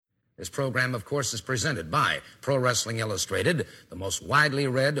This program, of course, is presented by Pro Wrestling Illustrated, the most widely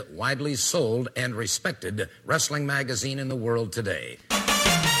read, widely sold, and respected wrestling magazine in the world today.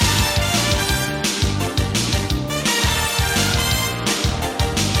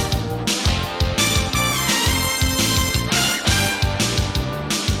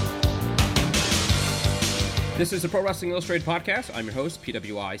 This is the Pro Wrestling Illustrated podcast. I'm your host,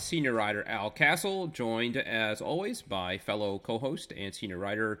 PWI senior writer Al Castle, joined as always by fellow co-host and senior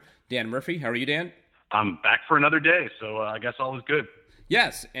writer Dan Murphy. How are you, Dan? I'm back for another day, so I guess all is good.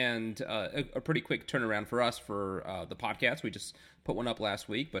 Yes, and a pretty quick turnaround for us for the podcast. We just put one up last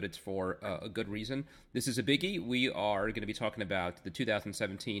week, but it's for a good reason. This is a biggie. We are going to be talking about the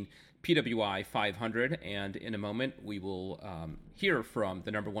 2017 PWI 500, and in a moment we will hear from the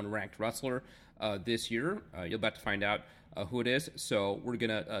number one ranked wrestler this year. You're about to find out who it is. So we're going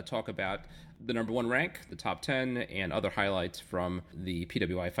to talk about the number one rank, the top 10, and other highlights from the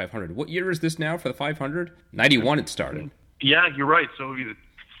PWI 500. What year is this now for the 500? 91 it started. Yeah, you're right. So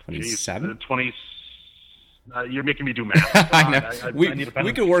 27? 20. You're making me do math. I know.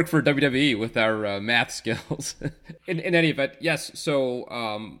 We could work for WWE with our math skills. in any event, yes.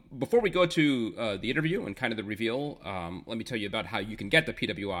 So before we go to the interview and kind of the reveal, let me tell you about how you can get the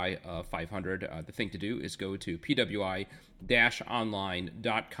PWI 500. The thing to do is go to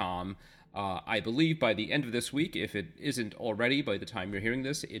pwi-online.com. I believe by the end of this week, if it isn't already by the time you're hearing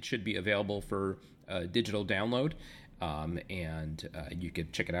this, it should be available for digital download. And you can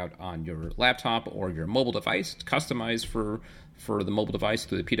check it out on your laptop or your mobile device. It's customized for the mobile device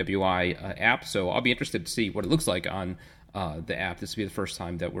through the PWI app. So I'll be interested to see what it looks like on the app. This will be the first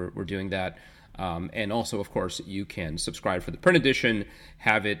time that we're doing that. And also, of course, you can subscribe for the print edition,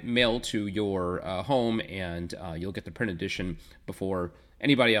 have it mailed to your home, and you'll get the print edition before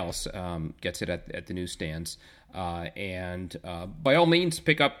anybody else gets it at the newsstands. And by all means,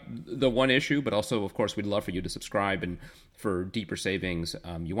 pick up the one issue, but also, of course, we'd love for you to subscribe. And for deeper savings,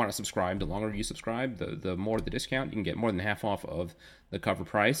 you want to subscribe. The longer you subscribe, the more the discount. You can get more than half off of the cover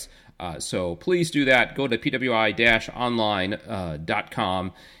price. So please do that. Go to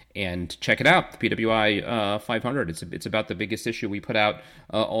pwi-online.com and check it out. The PWI 500. It's about the biggest issue we put out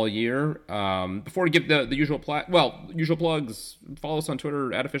all year. Before we give the usual usual plugs, follow us on Twitter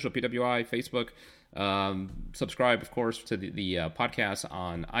 @officialPWI, Facebook. Subscribe, of course, to the podcast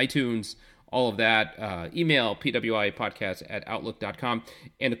on iTunes, all of that. Email pwipodcast@outlook.com.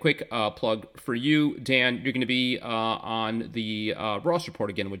 And a quick plug for you, Dan. You're going to be on the Ross Report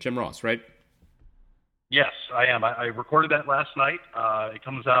again with Jim Ross, right? Yes, I am. I recorded that last night. It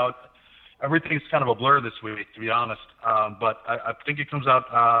comes out, everything's kind of a blur this week, to be honest. But I think it comes out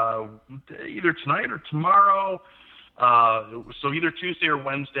either tonight or tomorrow. So either Tuesday or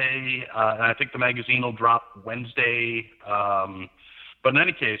Wednesday, and I think the magazine will drop Wednesday. But in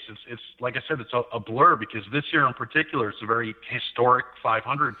any case, it's like I said, it's a blur because this year in particular, it's a very historic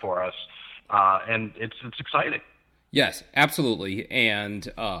 500 for us, and it's exciting. Yes, absolutely. And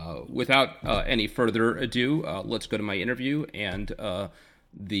without any further ado, let's go to my interview and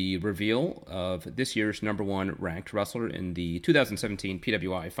the reveal of this year's number one ranked wrestler in the 2017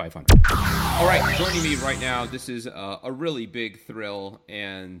 PWI 500. All right, joining me right now, this is a really big thrill,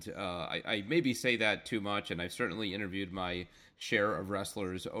 and I maybe say that too much, and I've certainly interviewed my share of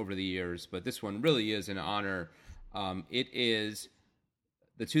wrestlers over the years, but this one really is an honor. It is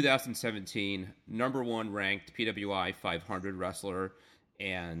the 2017 number one ranked PWI 500 wrestler,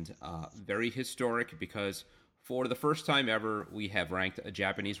 and very historic because for the first time ever, we have ranked a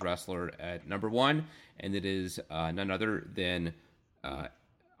Japanese wrestler at number one, and it is none other than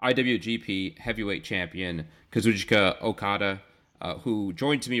IWGP Heavyweight Champion Kazuchika Okada, who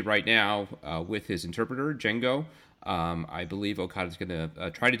joins me right now with his interpreter, Jengo. I believe Okada's going to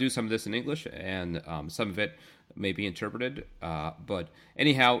try to do some of this in English, and some of it may be interpreted. But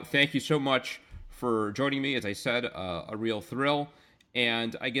anyhow, thank you so much for joining me. As I said, a real thrill.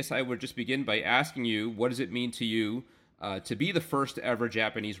 And I guess I would just begin by asking you, what does it mean to you to be the first ever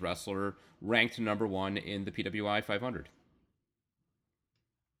Japanese wrestler ranked number one in the PWI 500?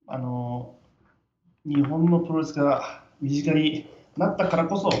 日本のプロレスが身近になったから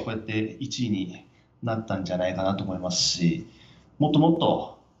こそこうやって1位になったんじゃないかなと思いますし、もっともっ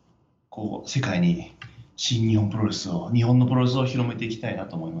とこう世界に新日本プロレスを、日本のプロレスを広めていきたいな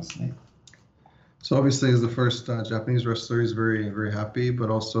と思いますね。So obviously, as the first Japanese wrestler, he's very, very happy, but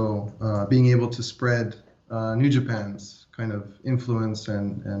also being able to spread New Japan's kind of influence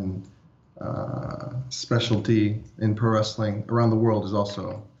and specialty in pro wrestling around the world is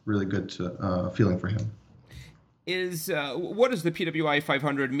also really good feeling for him. What does the PWI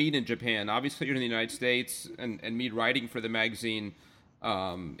 500 mean in Japan? Obviously, you're in the United States, and me writing for the magazine,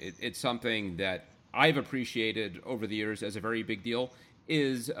 it's something that I've appreciated over the years as a very big deal.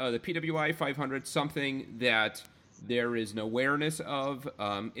 Is the PWI 500 something that there is an awareness of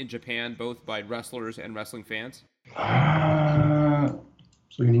in Japan, both by wrestlers and wrestling fans?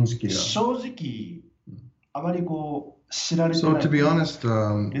 そういう認識が。正直、あまりこう知られてない。So to be honest,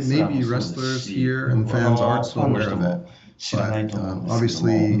 maybe wrestlers here and fans aren't so aware of it. But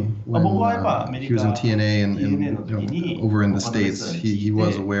obviously, when he was in TNA and over in the States, he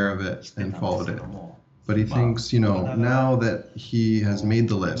was aware of it and followed it. But he thinks, now that he has made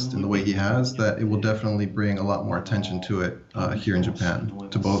the list in the way he has, that it will definitely bring a lot more attention to it here in Japan,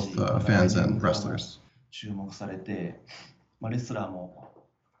 to both fans and wrestlers. 注目されて、レスラーも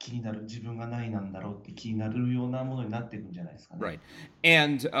気になる、自分が何位なんだろうって気になるようなものになっていくんじゃないですかね。Right.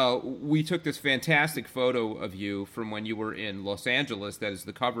 And we took this fantastic photo of you from when you were in Los Angeles. That is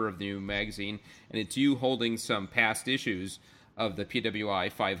the cover of the new magazine. And it's you holding some past issues of the PWI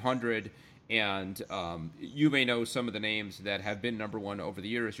 500. And you may know some of the names that have been number one over the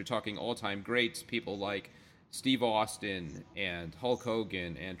years. You're talking all-time greats, people like Steve Austin and Hulk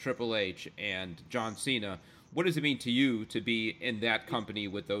Hogan and Triple H and John Cena. What does it mean to you to be in that company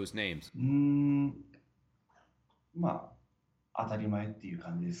with those names? 当たり前っていう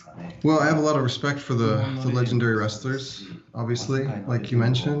感じですかね。Well, I have a lot of respect for the legendary wrestlers, obviously, like you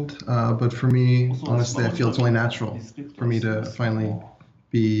mentioned. But for me, honestly, I feel it's only natural for me to finally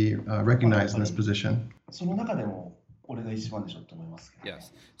be recognized in this position. その中でも俺が一番でしょって思いますけど。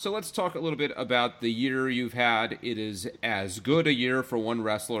Yes. So let's talk a little bit about the year you've had. It is as good a year for one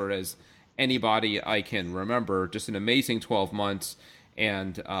wrestler as anybody I can remember. Just an amazing 12 months.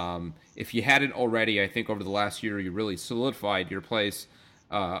 And if you hadn't already, I think over the last year you really solidified your place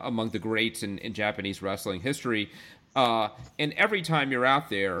among the greats in Japanese wrestling history. And every time you're out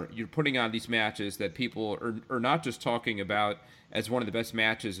there, you're putting on these matches that people are not just talking about as one of the best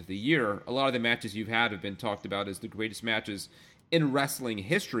matches of the year. A lot of the matches you've had have been talked about as the greatest matches in wrestling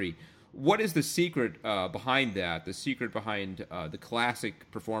history. What is the secret behind that, the secret behind the classic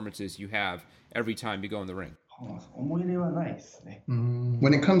performances you have every time you go in the ring?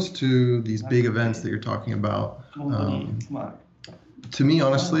 When it comes to these big events that you're talking about, to me,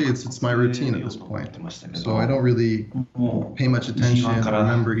 honestly, it's my routine at this point. So I don't really pay much attention or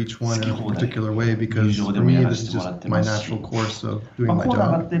remember each one in a particular way because for me, this is just my natural course of doing my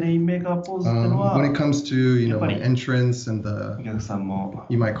job. When it comes to, my entrance and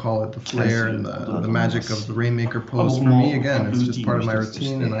you might call it the flair and the magic of the Rainmaker pose, for me, again, it's just part of my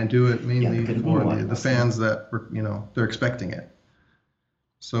routine and I do it mainly for the fans that, they're expecting it.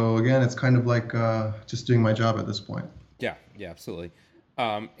 So again, it's kind of like just doing my job at this point. Yeah, absolutely.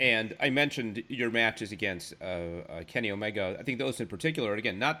 And I mentioned your matches against Kenny Omega. I think those in particular,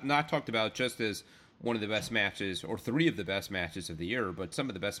 again, not talked about just as one of the best matches or three of the best matches of the year, but some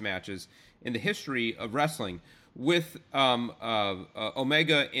of the best matches in the history of wrestling. With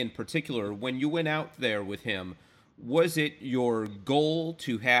Omega in particular, when you went out there with him, was it your goal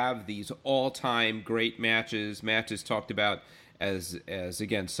to have these all-time great matches talked about as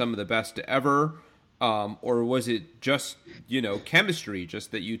again, some of the best ever? Or was it just, chemistry,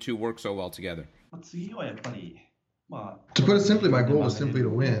 just that you two work so well together? To put it simply, my goal was simply to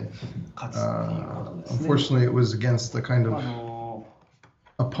win. Unfortunately, it was against the kind of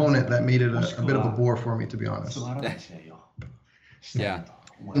opponent that made it a bit of a bore for me, to be honest. Yeah.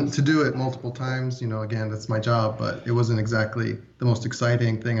 To do it multiple times, again, that's my job, but it wasn't exactly the most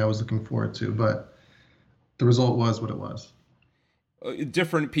exciting thing I was looking forward to. But the result was what it was.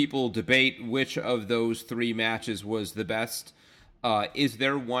 Different people debate which of those three matches was the best. Is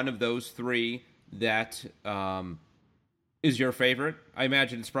there one of those three that is your favorite? I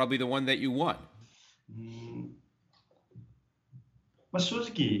imagine it's probably the one that you won. 正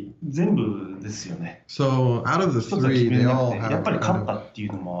直全部ですよね。 So out of the three, they all have a kind of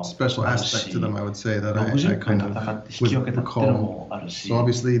special aspect to them, I would say, that I kind of would recall. So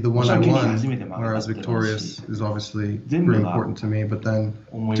obviously the one I won, where I was victorious, is obviously very important to me. But then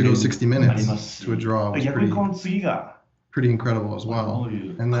to go 60 minutes to a draw was pretty incredible as well.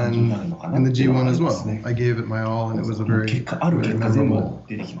 And then in the G1 as well, I gave it my all, and it was a very memorable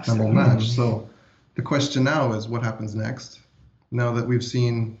match. So the question now is, what happens next? Now that we've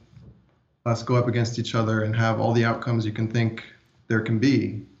seen us go up against each other and have all the outcomes you can think there can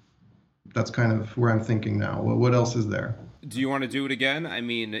be, that's kind of where I'm thinking now. What else is there? Do you want to do it again? I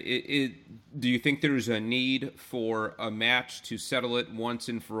mean, do you think there's a need for a match to settle it once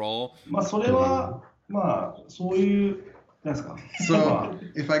and for all? それはそういう So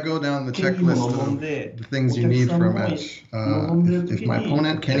if I go down the checklist of the things you need for a match, if my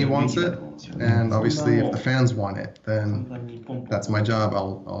opponent, Kenny, wants it, and obviously if the fans want it, then that's my job.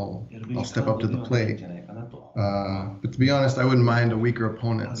 I'll step up to the plate. But to be honest, I wouldn't mind a weaker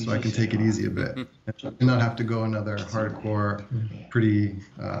opponent, so I can take it easy a bit and not have to go another hardcore, pretty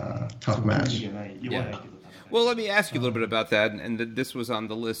tough match. Yeah. Well, let me ask you a little bit about that, and this was on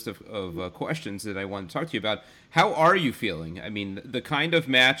the list of questions that I wanted to talk to you about. How are you feeling? I mean, the kind of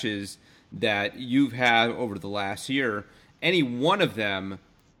matches that you've had over the last year, any one of them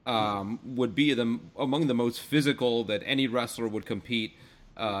would be among the most physical that any wrestler would compete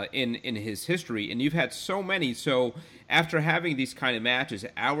in his history, and you've had so many. So after having these kind of matches,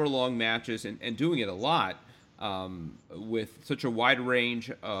 hour-long matches, and doing it a lot, with such a wide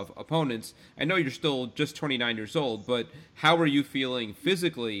range of opponents, I know you're still just 29 years old, but how are you feeling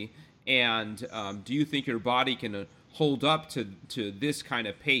physically, and do you think your body can hold up to this kind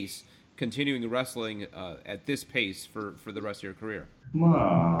of pace, continuing wrestling at this pace for the rest of your career?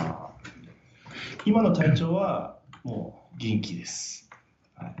 まあ、今の体調はもう元気です。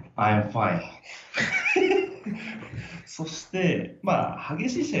I'm fine そして、まあ、激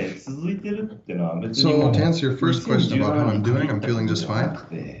しい試合続いてるっていうのは別にもう So to answer your first question about how I'm doing, I'm feeling just fine.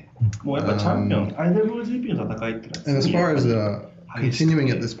 もうやっぱチャンピオン、IWGP の戦いっていうのは And as far as continuing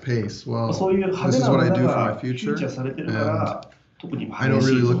at this pace, well, this is what I do for my future, and I don't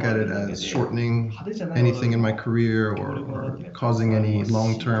really look at it as shortening anything in my career or causing any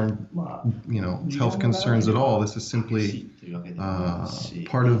long-term, health concerns at all. This is simply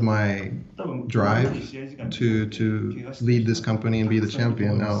part of my drive to lead this company and be the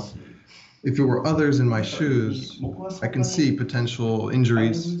champion. Now, if it were others in my shoes, I can see potential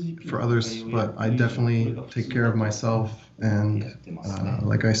injuries for others, but I definitely take care of myself. And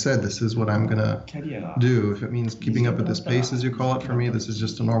like I said, this is what I'm going to do. If it means keeping up at this pace, as you call it, for me, this is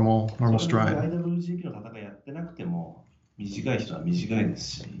just a normal stride.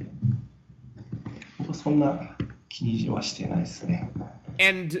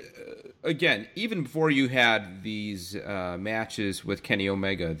 And again, even before you had these matches with Kenny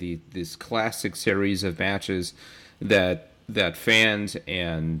Omega, this classic series of matches that fans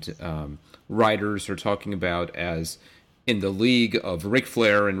and writers are talking about as in the league of Ric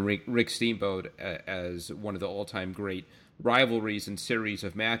Flair and Rick Steamboat as one of the all-time great rivalries and series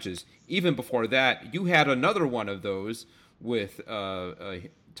of matches. Even before that, you had another one of those with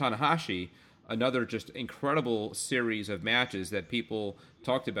Tanahashi, another just incredible series of matches that people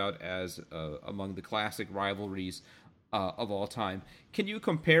talked about as among the classic rivalries of all time. Can you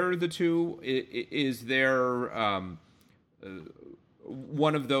compare the two? Is there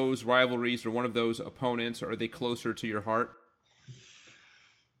one of those rivalries or one of those opponents, or are they closer to your heart?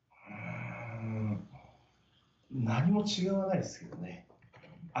 何も違わないですけどね。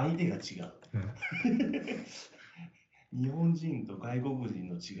相手が違う。日本人と外国人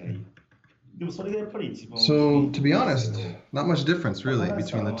の違い。でもそれがやっぱり一番。So to be honest, not much difference really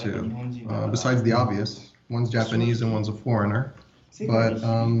between the two. Besides the obvious, one's Japanese and one's a foreigner. But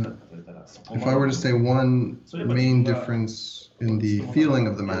if I were to say one main difference in the feeling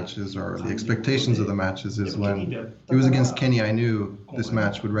of the matches or the expectations of the matches is when it was against Kenny, I knew this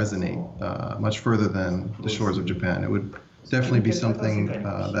match would resonate much further than the shores of Japan. It would definitely be something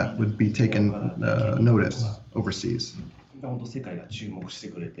that would be taken notice overseas. 本当世界が注目して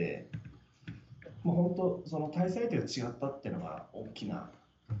くれて、もう本当その対戦相手が違ったっていうのが大きな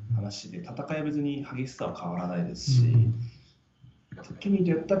話で、戦いは別に激しさは変わらないですし。ケニー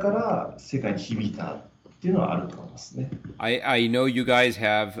とやったから世界に響いたっていうのはあると思いますね。I know you guys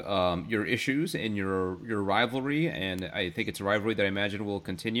have your issues in your rivalry, and I think it's a rivalry that I imagine will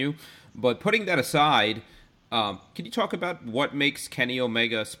continue. But putting that aside, can you talk about what makes Kenny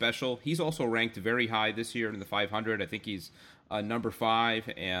Omega special? He's also ranked very high this year in the 500. I think he's number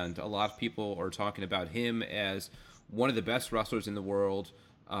 5, and a lot of people are talking about him as one of the best wrestlers in the world,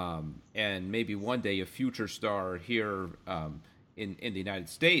 and maybe one day a future star here in the United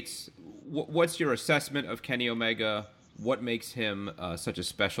States. What's your assessment of Kenny Omega? What makes him such a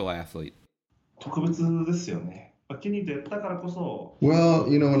special athlete? 特別ですよね。ケニーとやったからこそ。Well,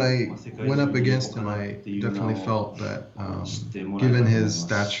 when I went up against him, I definitely felt that, given his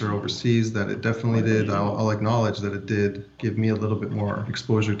stature overseas, that it definitely did. I'll acknowledge that it did give me a little bit more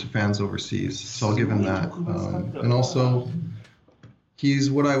exposure to fans overseas. So I'll give him that. And also, he's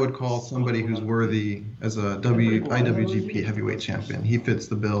what I would call somebody who's worthy as a IWGP heavyweight champion. He fits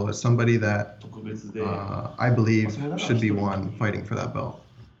the bill as somebody that I believe should be one fighting for that belt.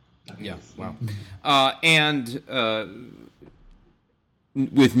 Yeah, wow. And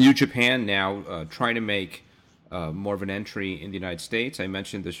with New Japan now trying to make more of an entry in the United States. I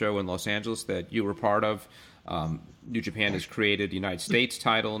mentioned the show in Los Angeles that you were part of. New Japan has created the United States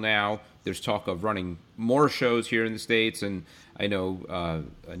title now. There's talk of running more shows here in the States, and I know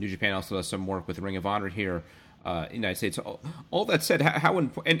New Japan also does some work with Ring of Honor here in the United States. All that said, how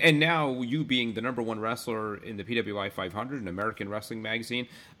important, and now you being the number one wrestler in the PWI 500, an American wrestling magazine,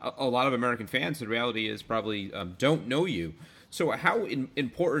 a lot of American fans, the reality is probably don't know you. So how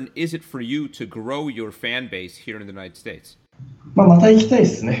important is it for you to grow your fan base here in the United States? また行きたいで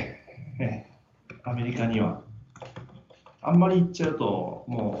すね。アメリカには。あんまり行っちゃうと、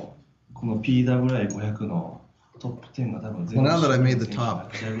もうこの PWI500 のトップ10が多分全部。Well, now that I made the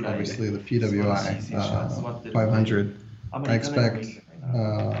top, obviously the PWI 500, I expect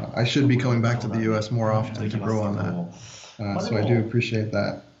I should be coming back to the U.S. more often to grow on that. So I do appreciate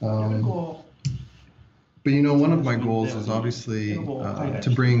that. But you know, one of my goals is obviously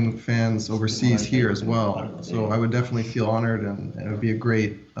to bring fans overseas here as well. So I would definitely feel honored, and it would be a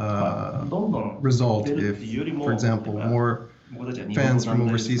great result if, for example, more fans from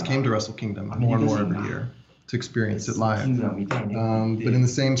overseas came to Wrestle Kingdom more and more every year to experience it live. But in the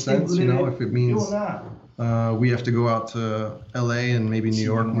same sense, you know, if it means we have to go out to LA and maybe New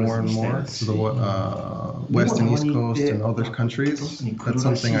York more and more, to the West and East Coast and other countries, that's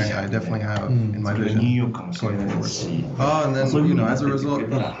something I definitely have in my vision going forward. And then, you know, as a result,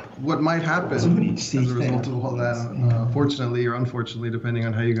 what might happen as a result of all that, fortunately or unfortunately, depending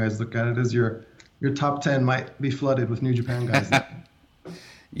on how you guys look at it, is your top 10 might be flooded with New Japan guys.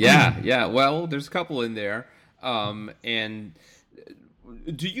 Yeah. Well, there's a couple in there. And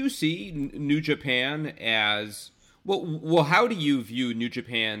do you see New Japan as well? How do you view New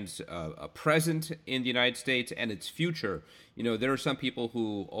Japan's present in the United States and its future? You know, there are some people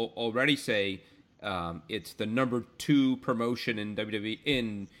who already say it's the number 2 promotion in WWE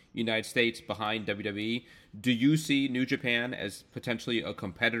in United States behind WWE. Do you see New Japan as potentially a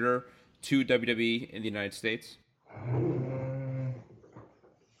competitor to WWE in the United States?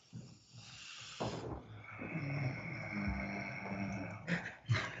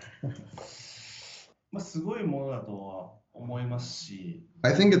 すごいものだとは思いますし。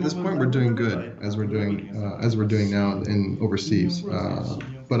I think at this point we're doing good as we're doing now in overseas.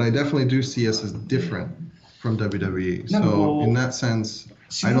 But I definitely do see us as different from WWE. So in that sense,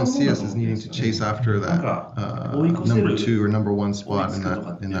 I don't see us as needing to chase after that number 2 or number 1 spot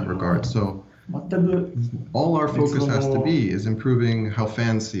in that regard. So all our focus has to be is improving how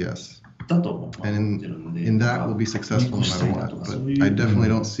fans see us. And in that we'll be successful no matter what. But I definitely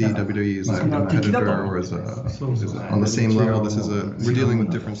don't see WWE as a competitor or as on the same level. We're dealing with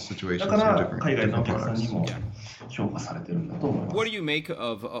different situations or different products. What do you make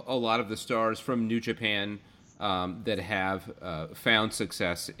of a lot of the stars from New Japan that have found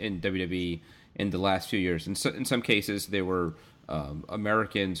success in WWE in the last few years? In some cases, they were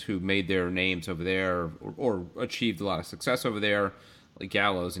Americans who made their names over there or achieved a lot of success over there, like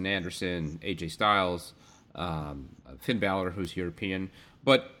Gallows and Anderson, AJ Styles, Finn Balor, who's European.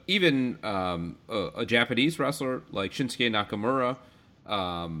 But even a Japanese wrestler like Shinsuke Nakamura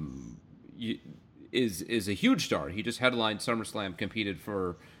is a huge star. He just headlined SummerSlam, competed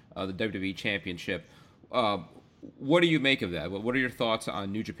for the WWE Championship. What do you make of that? What are your thoughts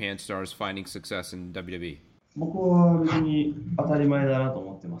on New Japan stars finding success in WWE?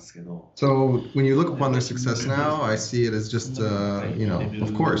 So when you look upon their success now, I see it as just, you know,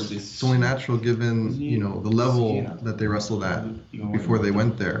 of course, it's only natural given, you know, the level that they wrestled at before they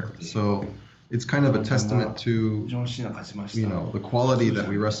went there. So it's kind of a testament to, you know, the quality that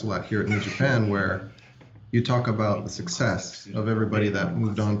we wrestle at here at New Japan, where you talk about the success of everybody that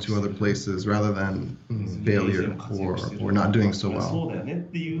moved on to other places rather than failure or not doing so well.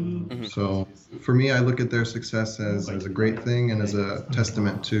 So for me, I look at their success as a great thing and as a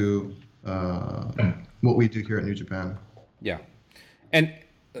testament to what we do here at New Japan. Yeah. And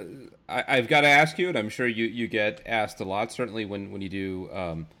I've got to ask you, and I'm sure you get asked a lot, certainly when you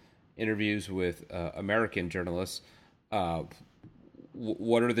do interviews with American journalists,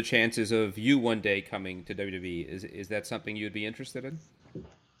 what are the chances of you one day coming to WWE? Is that something you'd be interested in?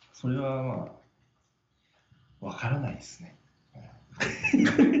 それはまあわからないですね。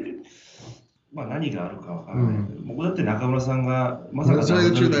まあ何があるかわからない。僕だって中村さんがまさか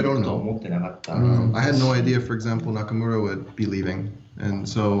WWEに行くと思ってなかった。I had no idea, for example, Nakamura would be leaving, and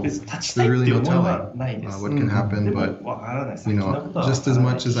so there's really no telling what can happen. But you know, just as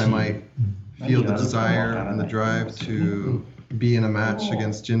much as I might feel the desire and the drive to be in a match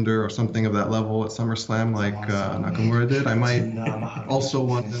against Jinder or something of that level at SummerSlam like Nakamura did. I might also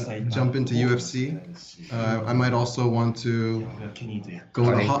want to jump into UFC. I might also want to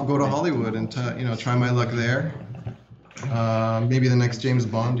go to Hollywood and try my luck there. Maybe the next James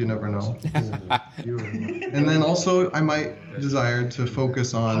Bond, you never know. And then also I might desire to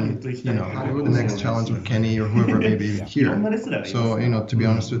focus on, the next challenge with Kenny or whoever it may be here. So, to be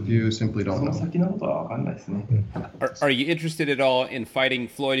honest with you, simply don't know. Are you interested at all in fighting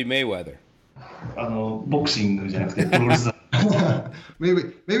Floyd Mayweather?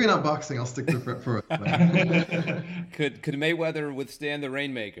 Maybe not boxing. I'll stick to for it. Could Mayweather withstand the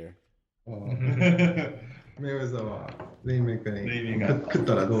Rainmaker? メイウェザーはレインメーカーに食っ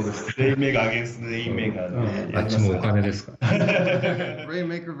たらどうですか？レインメーカー against レインメーカーであっちもお金ですか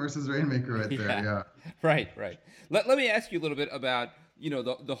？Rainmaker versus Rainmaker right there, yeah. Right. Let me ask you a little bit about,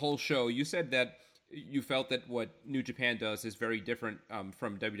 the whole show. You said that you felt that what New Japan does is very different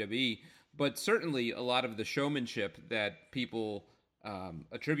from WWE, but certainly a lot of the showmanship that people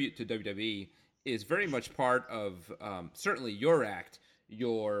attribute to WWE is very much part of certainly your act,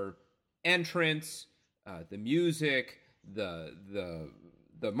 your entrance, the music, the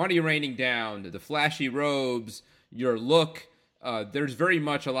money raining down, the flashy robes, your look. There's very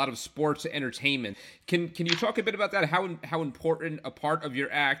much a lot of sports entertainment. Can you talk a bit about that? How important a part of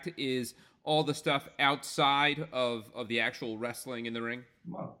your act is all the stuff outside of the actual wrestling in the ring?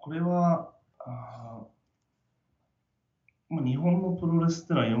 これは日本のプロレスっ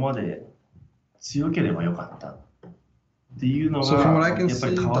てのは今まで強ければよかった。So from what I can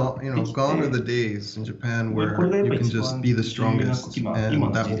see, gone are the days in Japan where you can just be the strongest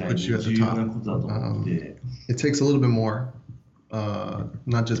and that will put you at the top. It takes a little bit more,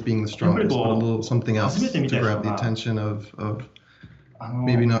 not just being the strongest, but a little something else to grab the attention of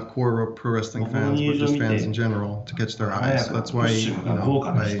maybe not core pro wrestling fans, but just fans in general to catch their eyes. So that's why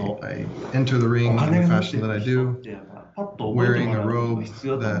I enter the ring in the fashion that I do, wearing a robe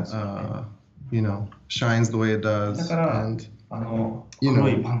that shines the way it does, and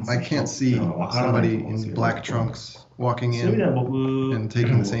I can't see somebody in black trunks walking in and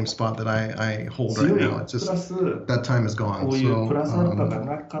taking the same spot that I hold right now. It's just that time is gone. So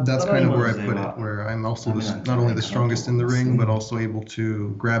that's kind of where I put it, where I'm also not only the strongest in the ring, but also able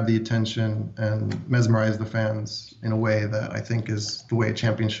to grab the attention and mesmerize the fans in a way that I think is the way a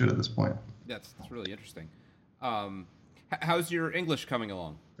champion should at this point. That's really interesting. How's your English coming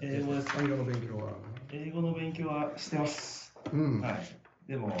along? 英語の勉強はしてます。はい。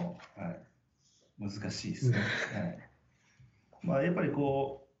でも、難しいですね。やっぱり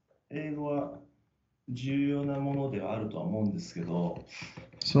英語は重要なものではあるとは思うんですけど。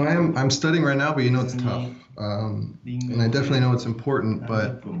So I'm studying right now, but it's tough. And I definitely know it's important,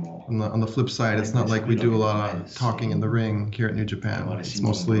 but on the flip side, it's not like we do a lot of talking in the ring here at New Japan. It's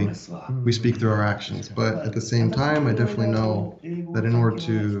mostly we speak through our actions. But at the same time, I definitely know that in order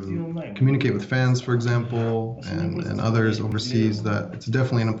to communicate with fans, for example, and others overseas, that it's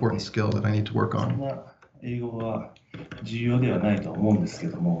definitely an important skill that I need to work on. 英語は重要ではないと思うんですけ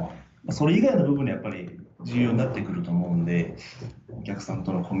ども、それ以外の部分でやっぱり重要になってくると思うんで、お客さん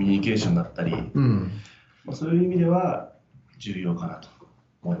とのコミュニケーションだったり、そういう意味では重要かなと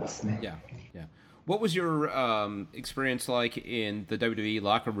思いますね。Yeah. What was your experience like in the WWE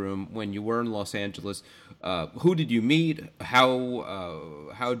locker room when you were in Los Angeles? Who did you meet?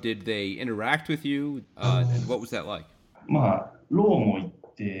 How did they interact with you? And what was that like? ローも行っ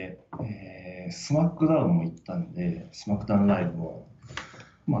て、スマックダウンも行ったんで、スマックダウンライブも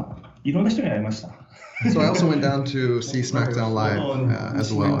いろんな人に会いました。So I also went down to see SmackDown Live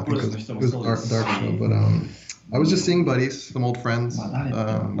as well. I think it was a dark show, but I was just seeing buddies, some old friends,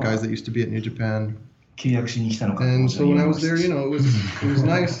 guys that used to be at New Japan. And so when I was there, it was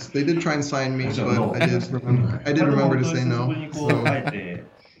nice. They did try and sign me, but I did remember to say no. So,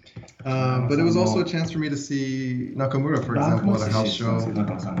 but it was also a chance for me to see Nakamura, for example, at a house show and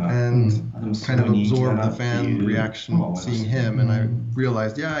kind of absorb the fan reaction seeing him. And I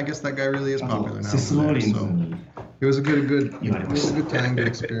realized, I guess that guy really is popular now. So it was a good time, good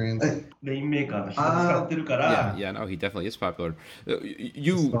experience. Yeah, no, he definitely is popular.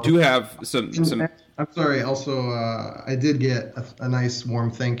 You do have some. I'm sorry. Also, I did get a nice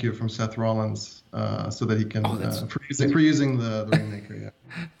warm thank you from Seth Rollins, so that he can for using the Rainmaker. Yeah,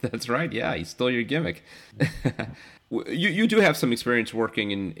 that's right. Yeah, he stole your gimmick. You do have some experience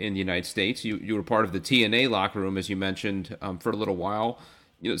working in the United States. You were part of the TNA locker room, as you mentioned, for a little while.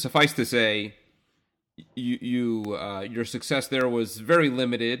 Suffice to say, your success there was very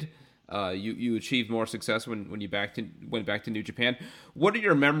limited. You achieved more success when you went back to New Japan. What are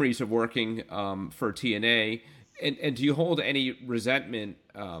your memories of working for TNA? And do you hold any resentment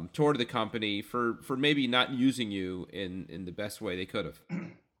toward the company for maybe not using you in the best way they could have?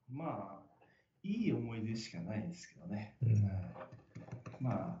 まあ、いい思い出しかないですけどね。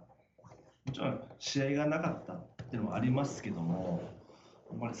まあ、もちろん試合がなかったっていうのもありますけども、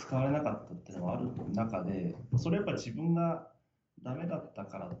あまり使われなかったっていうのもある中で、それやっぱり自分がダメだった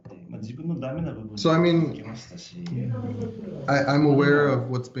からって、まあ、自分のダメな部分に気づきましたし。I'm aware of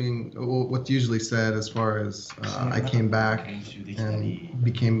what's usually said as far as I came back and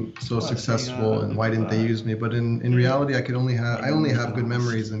became so successful and why didn't they use me? But in reality, I only have good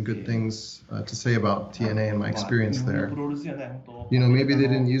memories and good things to say about TNA and my experience there. You know, maybe they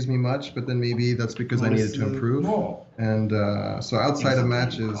didn't use me much, but then maybe that's because I needed to improve. And so outside of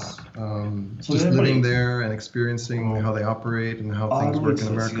matches, just living there and experiencing how they operate and how things work in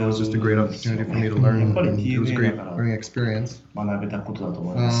America was just a great opportunity for me to learn, and it was a great learning experience.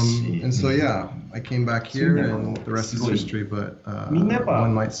 And so yeah, I came back here and the rest is history, but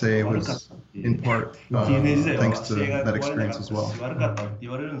one might say it was in part thanks to that experience as well.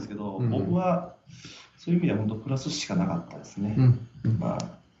 僕はそういう意味では本当プラスしかなかったですね。ま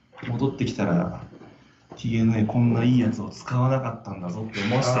あ戻ってきたら TNA こんないいやつを使わなかったんだぞって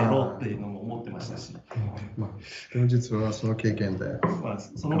思わせてやろうっていうのも思ってましたし。まあ実はその経験で、まあ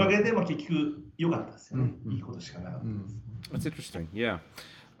そのおかげで結局良かったですよね。いいことしかなかったです。That's interesting. Yeah.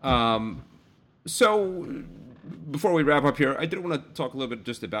 So before we wrap up here, I did want to talk a little bit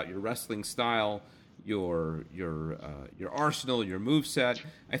just about your wrestling style, your arsenal, your moveset.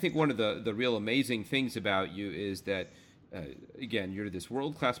 I think one of the real amazing things about you is that again, you're this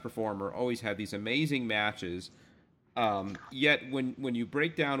world-class performer, always have these amazing matches, yet when you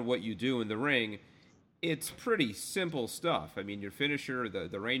break down what you do in the ring, it's pretty simple stuff. I mean, your finisher,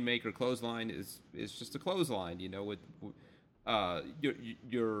 the Rainmaker clothesline is just a clothesline, you know, with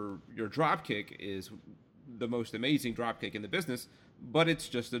your drop kick is the most amazing drop kick in the business, but it's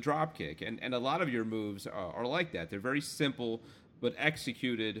just a drop kick. And a lot of your moves are like that. They're very simple, but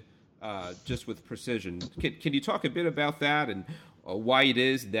executed just with precision. Can you talk a bit about that and why it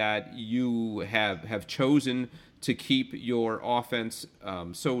is that you have chosen to keep your offense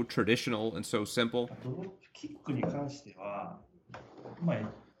so traditional and so simple? キックに関しては、ま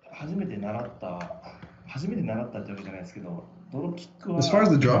あ初めて習ったってわけじゃないですけど、ドロップキックは As far as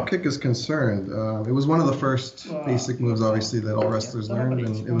the drop kick is concerned, it was one of the first basic moves, obviously, that all wrestlers learned,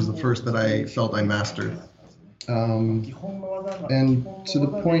 and it was the first that I felt I mastered. And to the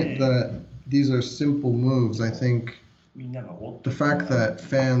point that these are simple moves, I think the fact that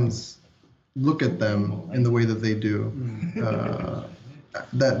fans look at them in the way that they do,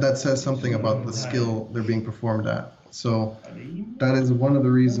 that says something about the skill they're being performed at. So that is one of the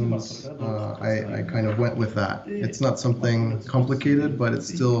reasons I kind of went with that. It's not something complicated, but it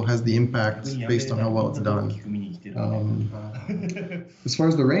still has the impact based on how well it's done. As far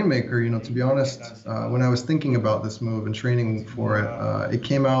as the Rainmaker, you know, to be honest, when I was thinking about this move and training for it, it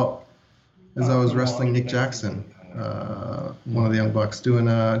came out as I was wrestling Nick Jackson, one of the Young Bucks, doing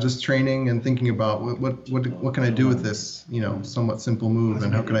just training and thinking about what can I do with this, you know, somewhat simple move,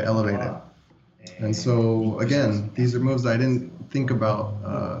 and how can I elevate it. And so again, these are moves that I didn't think about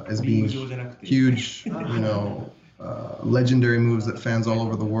as being huge, you know, legendary moves that fans all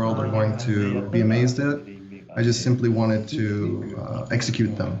over the world are going to be amazed at. I just simply wanted to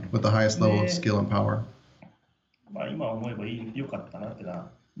execute them with the highest level of skill and power. まあ今思えば良かったなってのは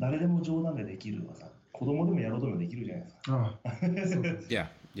誰でも冗談でできる技、子供でもやろうともできるじゃないですか。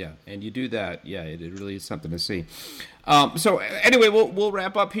Yeah, and you do that. Yeah, it really is something to see. So anyway, we'll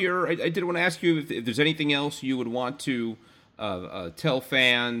wrap up here. I did want to ask you if there's anything else you would want to tell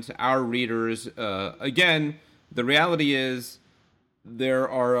fans, our readers. Again, the reality is there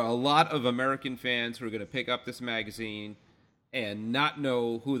are a lot of American fans who are going to pick up this magazine and not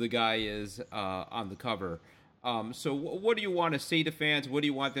know who the guy is on the cover. So what do you want to say to fans? What do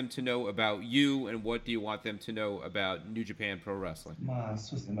you want them to know about you, and what do you want them to know about New Japan Pro Wrestling? まあ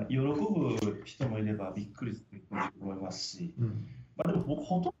そうですね。まあ喜ぶ人もいればびっくりする人もいると思いますし。まあでも僕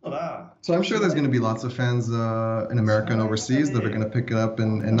ほとんどが So I'm sure there's going to be lots of fans in America and overseas that are going to pick it up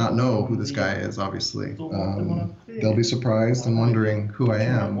and not know who this guy is, obviously. They'll be surprised and wondering who I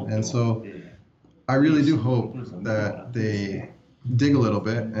am. And so I really do hope that they dig a little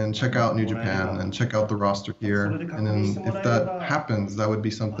bit and check out New Japan and check out the roster here. And then if that happens, that would be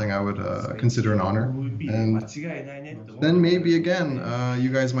something I would consider an honor. And then maybe again,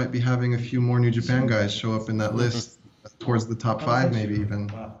 you guys might be having a few more New Japan guys show up in that list towards the top 5 maybe even.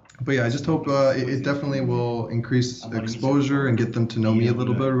 But yeah, I just hope it definitely will increase exposure and get them to know me a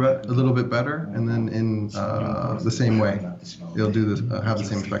little bit better. And then in the same way, it'll do this, have the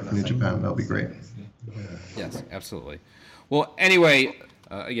same effect for New Japan. That'll be great. Yes, absolutely. Well, anyway,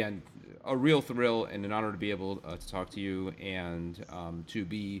 again, a real thrill and an honor to be able to talk to you and to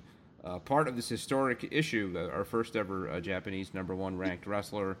be part of this historic issue, our first ever Japanese #1 ranked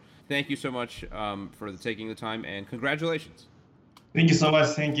wrestler. Thank you so much for taking the time, and congratulations. Thank you so much.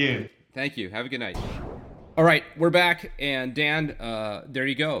 Thank you. Thank you. Have a good night. All right, we're back, and Dan, there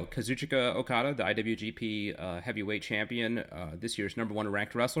you go. Kazuchika Okada, the IWGP heavyweight champion, this year's #1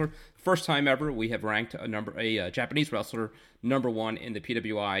 ranked wrestler. First time ever we have ranked a Japanese wrestler #1 in the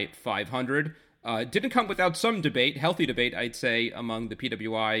PWI 500. Didn't come without some debate, healthy debate, I'd say, among the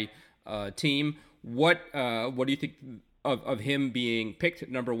PWI team. What do you think of him being picked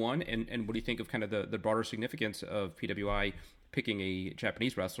 #1, and what do you think of kind of the broader significance of PWI picking a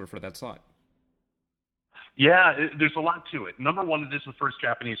Japanese wrestler for that slot? Yeah, there's a lot to it. #1, it is the first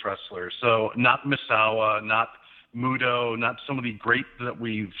Japanese wrestler, so not Misawa, not Muto, not some of the greats that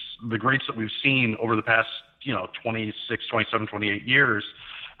we've seen over the past 26, 27, 28 years.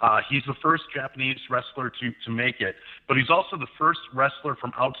 He's the first Japanese wrestler to make it, but he's also the first wrestler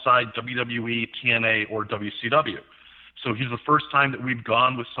from outside WWE, TNA, or WCW. So he's the first time that we've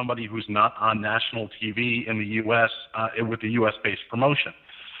gone with somebody who's not on national TV in the U.S. With a U.S.-based promotion.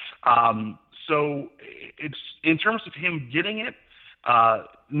 So it's in terms of him getting it,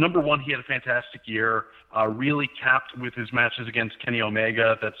 #1, he had a fantastic year, really capped with his matches against Kenny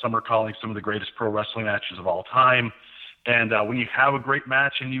Omega that some are calling some of the greatest pro wrestling matches of all time. And when you have a great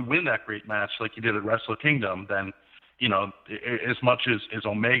match and you win that great match like you did at Wrestle Kingdom, then, as much as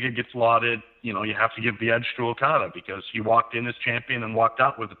Omega gets lauded, you have to give the edge to Okada because he walked in as champion and walked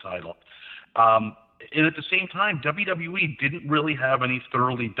out with the title. And at the same time, WWE didn't really have any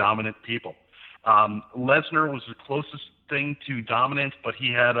thoroughly dominant people. Lesnar was the closest thing to dominant, but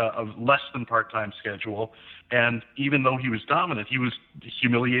he had a less than part-time schedule. And even though he was dominant, he was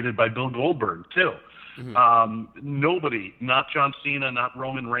humiliated by Bill Goldberg, too. Mm-hmm. Nobody, not John Cena, not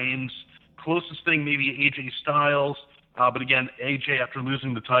Roman Reigns. Closest thing, maybe AJ Styles. But again, AJ, after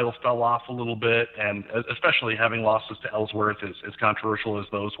losing the title, fell off a little bit, and especially having losses to Ellsworth, as controversial as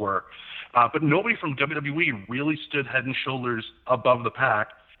those were. But nobody from WWE really stood head and shoulders above the pack.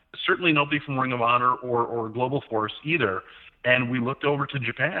 Certainly nobody from Ring of Honor or Global Force either. And we looked over to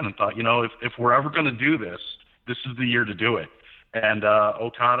Japan and thought, if we're ever going to do this, this is the year to do it. And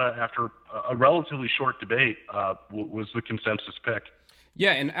Okada, after a relatively short debate, was the consensus pick.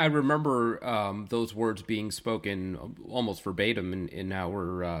 Yeah, and I remember those words being spoken almost verbatim in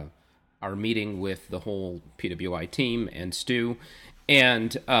our meeting with the whole PWI team and Stu.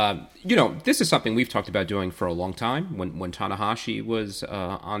 And, this is something we've talked about doing for a long time. When Tanahashi was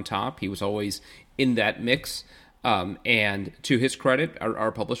on top, he was always in that mix. And to his credit,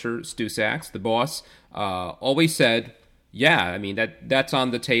 our publisher, Stu Sachs, the boss, always said, yeah, I mean, that's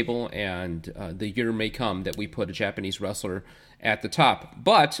on the table, and the year may come that we put a Japanese wrestler at the top.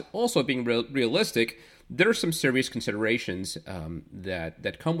 But also being realistic, there are some serious considerations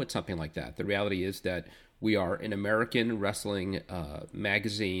that come with something like that. The reality is that we are an American wrestling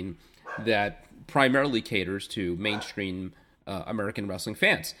magazine that primarily caters to mainstream American wrestling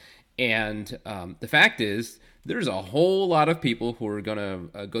fans. And the fact is, there's a whole lot of people who are going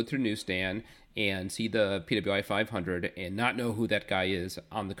to go through newsstand and see the PWI 500 and not know who that guy is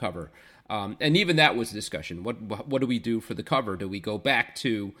on the cover. And even that was a discussion. What do we do for the cover? Do we go back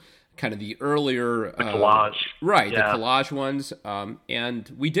to kind of the earlier the collage, right? Yeah. The collage ones,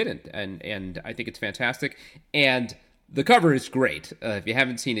 and we didn't, and I think it's fantastic. And the cover is great. If you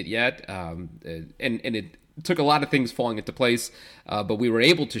haven't seen it yet, and it took a lot of things falling into place, but we were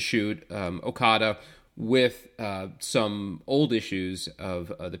able to shoot Okada with some old issues of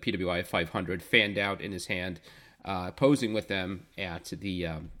the PWI 500 fanned out in his hand, posing with them at the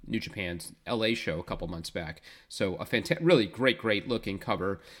New Japan's LA show a couple months back. So a really great looking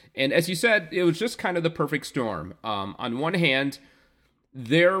cover. And as you said, it was just kind of the perfect storm. On one hand,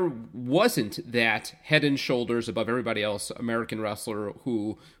 there wasn't that head and shoulders above everybody else American wrestler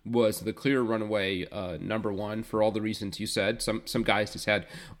who was the clear runaway #1 for all the reasons you said. Some guys just had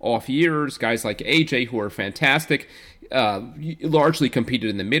off years. Guys like AJ, who are fantastic, largely competed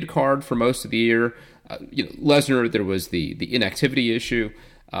in the mid card for most of the year. Lesnar, there was the inactivity issue.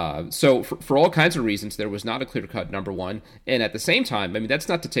 So for all kinds of reasons, there was not a clear cut #1. And at the same time, I mean, that's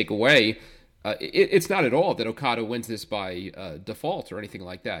not to take away. It's not at all that Okada wins this by default or anything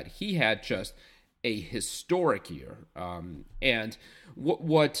like that. He had just a historic year. And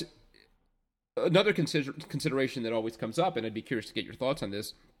what another consideration that always comes up, and I'd be curious to get your thoughts on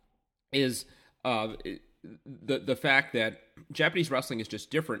this, is the fact that Japanese wrestling is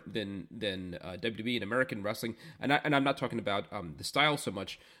just different than WWE and American wrestling, and I'm not talking about the style so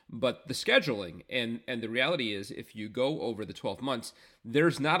much, but the scheduling, and the reality is, if you go over the 12 months,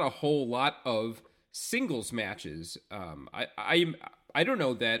 there's not a whole lot of singles matches. I don't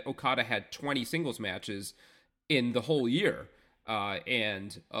know that Okada had 20 singles matches in the whole year,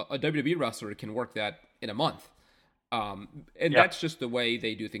 and a WWE wrestler can work that in a month. That's just the way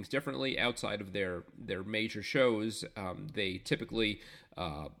they do things differently outside of their major shows. They typically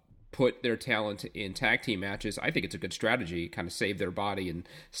put their talent in tag team matches. I think it's a good strategy, kind of save their body and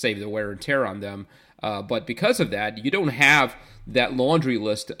save the wear and tear on them. But because of that, you don't have that laundry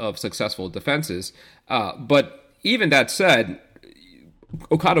list of successful defenses. But even that said,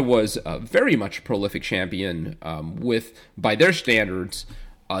 Okada was very much a prolific champion with, by their standards,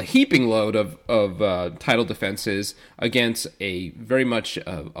 a heaping load of title defenses against a very much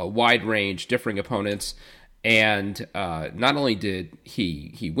a wide range, differing opponents. And not only did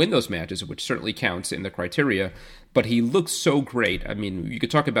he win those matches, which certainly counts in the criteria, but he looked so great. I mean, you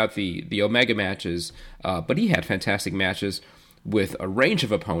could talk about the Omega matches, but he had fantastic matches with a range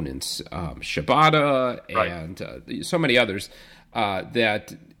of opponents, Shibata and so many others,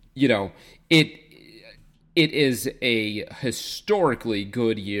 that, you know, it is a historically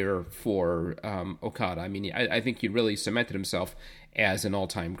good year for Okada. I mean, I think he really cemented himself as an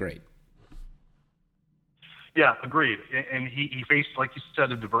all-time great. Yeah, agreed. And he faced, like you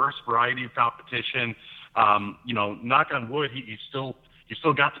said, a diverse variety of competition. You know, knock on wood, he still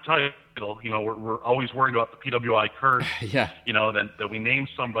got the title. You know, we're always worried about the PWI curse. Yeah. You know, that we named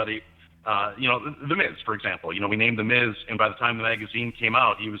somebody. You know, The Miz, for example. You know, we named The Miz, and by the time the magazine came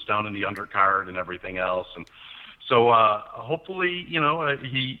out, he was down in the undercard and everything else. And so, hopefully, you know,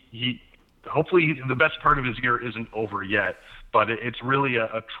 hopefully the best part of his year isn't over yet. But it's really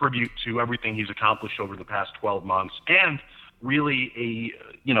a tribute to everything he's accomplished over the past 12 months, and really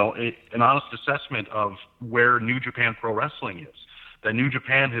an honest assessment of where New Japan Pro Wrestling is. That New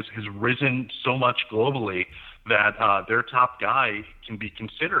Japan has risen so much globally that their top guy can be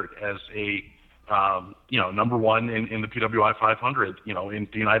considered as a number one in the PWI 500, you know, in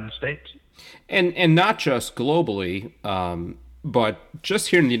the United States. And not just globally, but just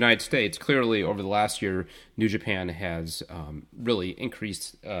here in the United States, clearly over the last year, New Japan has really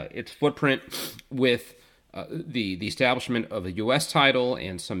increased its footprint with the establishment of a U.S. title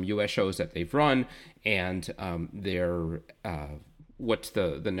and some U.S. shows that they've run, and their what's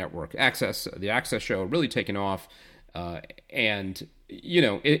the network Access, the Access show really taken off, and you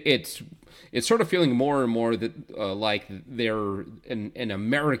know it's sort of feeling more and more that like they're an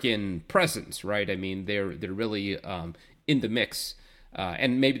American presence, right? I mean they're really in the mix,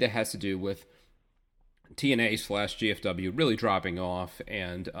 and maybe that has to do with TNA/GFW really dropping off,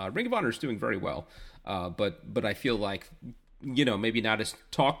 and Ring of Honor is doing very well, but I feel like, you know, maybe not as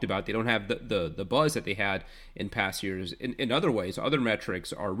talked about. They don't have the buzz that they had in past years. In other ways, other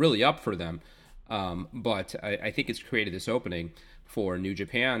metrics are really up for them, but I think it's created this opening for New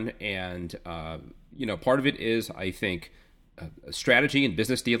Japan, and you know, part of it is, I think, strategy and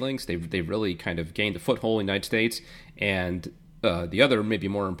business dealings. They've really kind of gained a foothold in the United States, and the other, maybe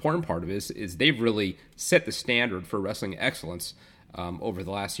more important part of it is they've really set the standard for wrestling excellence over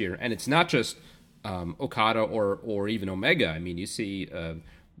the last year. And it's not just Okada or even Omega. I mean, you see the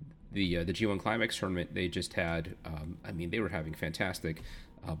G1 Climax tournament they just had. I mean, they were having fantastic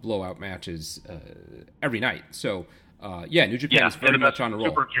blowout matches every night. So New Japan is very much on a roll.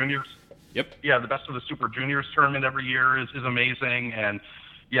 Super Juniors. Yep. Yeah, the best of the Super Juniors tournament every year is amazing, and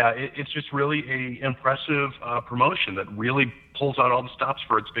it's just really a impressive promotion that really pulls out all the stops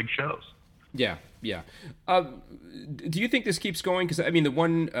for its big shows. Yeah. Do you think this keeps going? Because I mean, the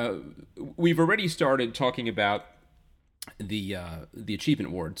one we've already started talking about the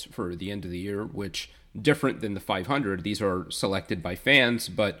achievement awards for the end of the year, which different than the 500. These are selected by fans,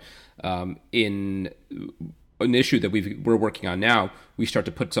 but in an issue that we're working on now, we start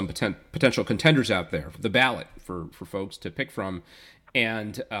to put some potential contenders out there, the ballot for folks to pick from.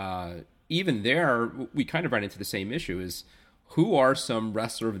 And even there, we kind of run into the same issue, is who are some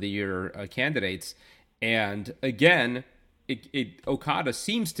Wrestler of the Year candidates? And again, Okada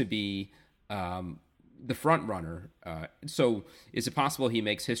seems to be the front runner. So is it possible he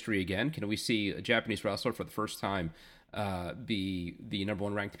makes history again? Can we see a Japanese wrestler for the first time be the number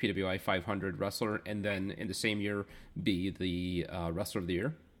one ranked PWI 500 wrestler, and then in the same year be the Wrestler of the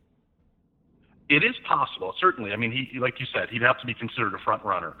Year? It is possible, certainly. I mean, he, like you said, he'd have to be considered a front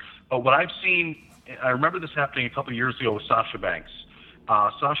runner. But what I've seen, I remember this happening a couple of years ago with Sasha Banks.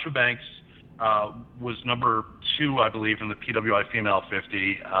 Sasha Banks was number 2, I believe, in the PWI Female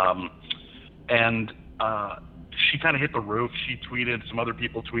 50, and she kind of hit the roof. She tweeted, some other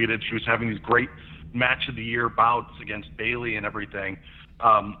people tweeted, she was having these great match of the year bouts against Bayley and everything.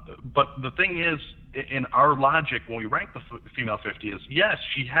 But the thing is, in our logic, when we rank the female 50, is yes,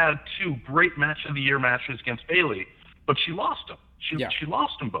 she had 2 great match of the year matches against Bayley, but she lost them. She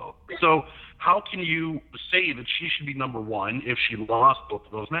lost them both. So how can you say that she should be number 1 if she lost both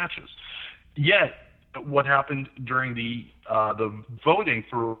of those matches? Yet, what happened during the voting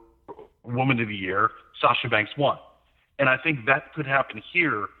for Woman of the Year, Sasha Banks won. And I think that could happen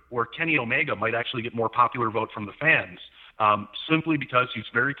here, where Kenny Omega might actually get more popular vote from the fans, simply because he's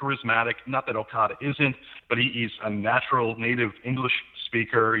very charismatic. Not that Okada isn't, but he's a natural native English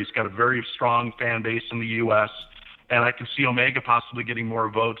speaker. He's got a very strong fan base in the U.S., and I can see Omega possibly getting more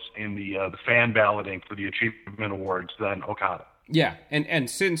votes in the fan balloting for the Achievement Awards than Okada. Yeah, and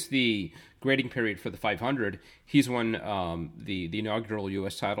since the grading period for the 500, he's won the inaugural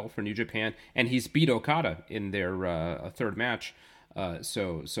U.S. title for New Japan, and he's beat Okada in their third match.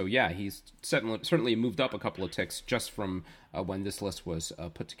 So yeah, he's certainly moved up a couple of ticks just from when this list was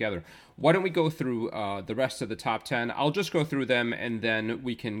put together. Why don't we go through the rest of the top 10? I'll just go through them, and then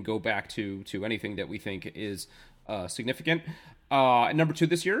we can go back to anything that we think is significant. Number 2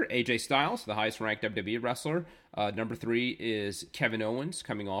 this year, AJ Styles, the highest ranked WWE wrestler. Number 3 is Kevin Owens,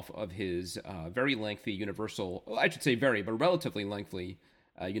 coming off of his very lengthy Universal, I should say but relatively lengthy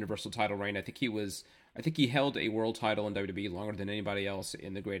Universal title reign. I think he held a world title in WWE longer than anybody else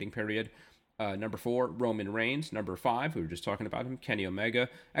in the grading period. Number 4, Roman Reigns. Number 5, we were just talking about him, Kenny Omega.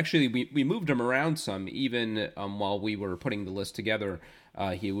 Actually, we moved him around some, even while we were putting the list together.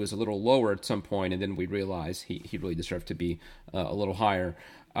 He was a little lower at some point, and then we realized he really deserved to be a little higher.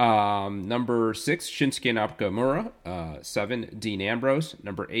 Number 6, Shinsuke Nakamura. 7, Dean Ambrose.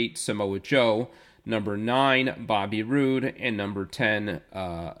 Number 8, Samoa Joe. Number 9, Bobby Roode. And number 10,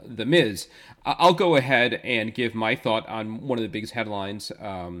 The Miz. I'll go ahead and give my thought on one of the biggest headlines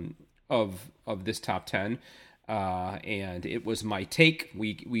of this top 10. And it was my take.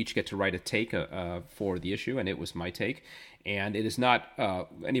 We each get to write a take for the issue, and it was my take. And it is not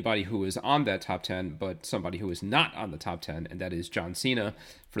anybody who is on that top 10, but somebody who is not on the top 10, and that is John Cena.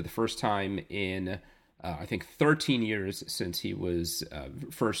 For the first time in, I think, 13 years since he was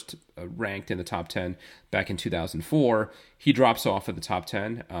first ranked in the top 10 back in 2004, he drops off of the top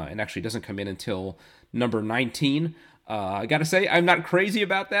 10 and actually doesn't come in until number 19. I got to say, I'm not crazy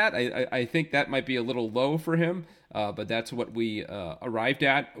about that. I think that might be a little low for him, but that's what we arrived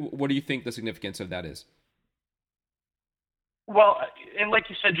at. What do you think the significance of that is? Well, and like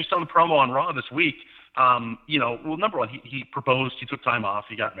you said, just on the promo on Raw this week, number one, he proposed, he took time off,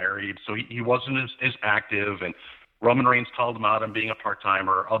 he got married, so he wasn't as active, and Roman Reigns called him out on being a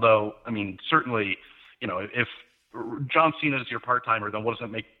part-timer, although, I mean, certainly, if John Cena is your part-timer, then what does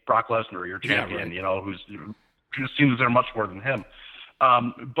that make Brock Lesnar your champion, yeah, right. Who seems they're much more than him.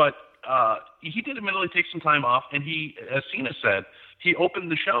 But he did admittedly take some time off, and he, as Cena said, he opened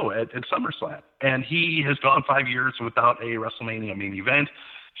the show at SummerSlam, and he has gone 5 years without a WrestleMania main event.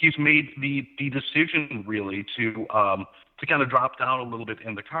 He's made the decision really to kind of drop down a little bit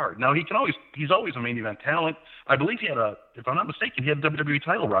in the card. Now he's always a main event talent. I believe he had if I'm not mistaken, he had a WWE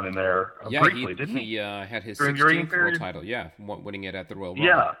title run in there briefly, didn't he? He had his 16th world title, winning it at the Royal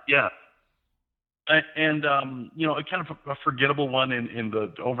Rumble. Yeah. And kind of a forgettable one in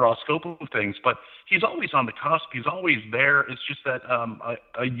the overall scope of things, but he's always on the cusp. He's always there. It's just that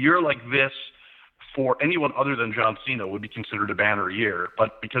a year like this for anyone other than John Cena would be considered a banner year.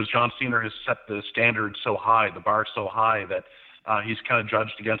 But because John Cena has set the standard so high, the bar so high, that he's kind of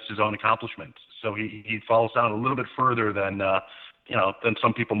judged against his own accomplishments. So he falls down a little bit further than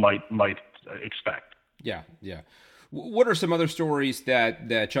some people might expect. Yeah. What are some other stories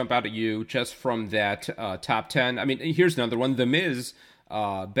that jump out at you just from that top 10? I mean, here's another one. The Miz,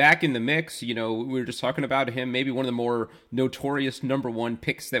 back in the mix. We were just talking about him, maybe one of the more notorious number 1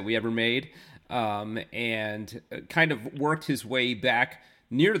 picks that we ever made, and kind of worked his way back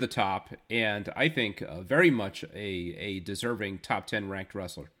near the top, and I think very much a deserving top 10 ranked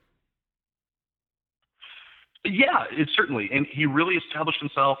wrestler. Yeah, it's certainly, and he really established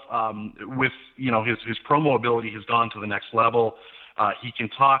himself with his promo ability has gone to the next level. He can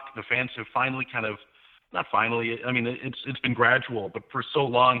talk. The fans have finally not finally. I mean, it's been gradual, but for so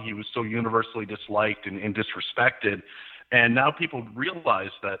long he was so universally disliked and disrespected, and now people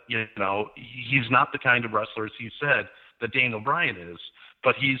realize that he's not the kind of wrestler, as he said, that Daniel Bryan is.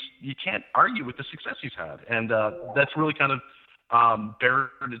 But you can't argue with the success he's had, and that's really kind of bared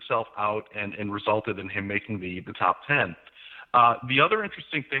itself out and resulted in him making the top 10. The other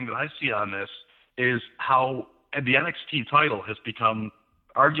interesting thing that I see on this is how the NXT title has become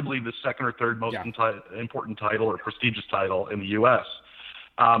arguably the second or third most important title or prestigious title in the U.S.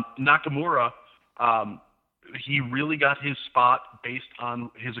 Nakamura, he really got his spot based on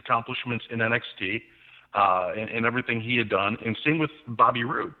his accomplishments in NXT and everything he had done. And same with Bobby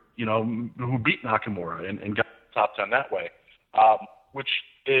Roode, who beat Nakamura and got top 10 that way, which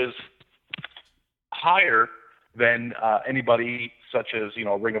is higher than anybody such as,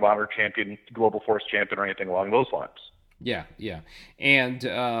 Ring of Honor champion, Global Force champion, or anything along those lines. Yeah. And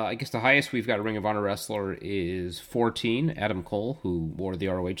I guess the highest we've got a Ring of Honor wrestler is 14, Adam Cole, who wore the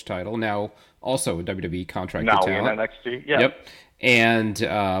ROH title, now also a WWE contracted talent. Now in NXT, yeah. Yep. And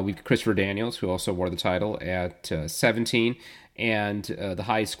we've got Christopher Daniels, who also wore the title at 17. And the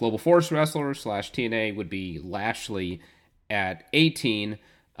highest Global Force wrestler / TNA would be Lashley at 18,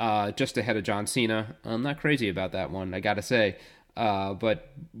 just ahead of John Cena. I'm not crazy about that one, I got to say. But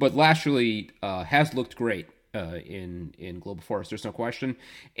Lashley has looked great in Global Force, there's no question.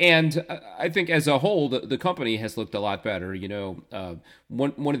 And I think as a whole, the company has looked a lot better.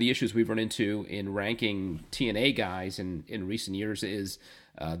 One of the issues we've run into in ranking TNA guys in recent years is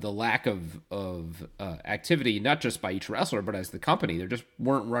the lack of activity, not just by each wrestler, but as the company. They just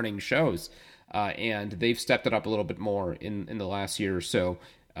weren't running shows. And they've stepped it up a little bit more in the last year or so.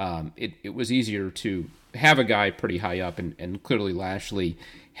 It was easier to have a guy pretty high up, and clearly Lashley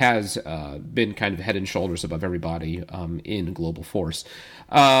has been kind of head and shoulders above everybody in Global Force.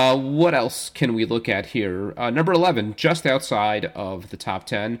 What else can we look at here? Number 11, just outside of the top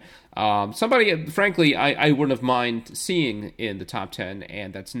 10. Somebody, frankly, I wouldn't have mind seeing in the top 10,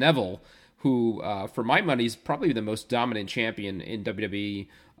 and that's Neville, who, for my money, is probably the most dominant champion in WWE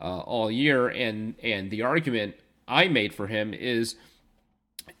all year. And the argument I made for him is,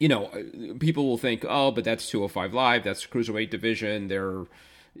 people will think, oh, but that's 205 Live, that's the Cruiserweight division, they're,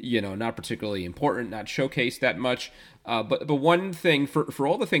 not particularly important, not showcased that much. But one thing, for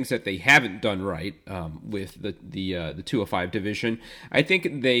all the things that they haven't done right with the 205 division, I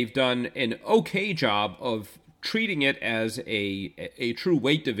think they've done an okay job of treating it as a true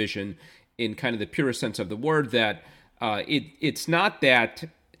weight division in kind of the purest sense of the word, that it's not that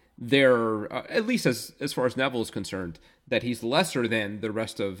they're, at least as far as Neville is concerned, that he's lesser than the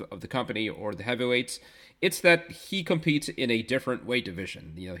rest of the company or the heavyweights. It's that he competes in a different weight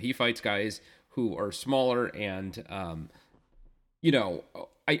division. He fights guys who are smaller, and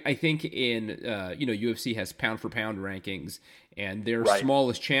I think in UFC has pound for pound rankings, and their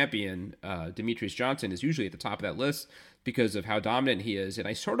smallest champion, Demetrius Johnson, is usually at the top of that list because of how dominant he is. And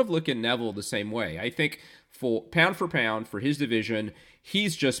I sort of look at Neville the same way. I think for pound for his division,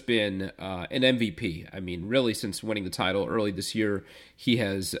 he's just been an MVP. I mean, really, since winning the title early this year, he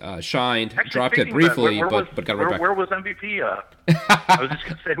has shined. Actually, dropped it briefly, but got right back. Where was MVP? I was just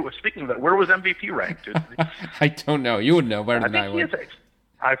going to say, speaking of that, where was MVP ranked? I don't know. You would know better than I would.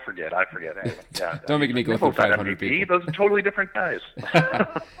 I forget. Anyway, yeah, don't make me go through 500 people. Those are totally different guys.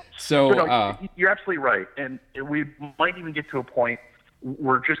 So you're absolutely right, and we might even get to a point.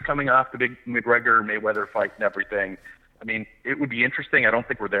 We're just coming off the big McGregor-Mayweather fight and everything. I mean, it would be interesting. I don't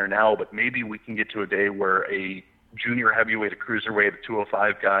think we're there now, but maybe we can get to a day where a junior heavyweight, a cruiserweight, a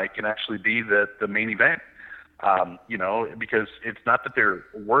 205 guy can actually be the main event. Because it's not that they're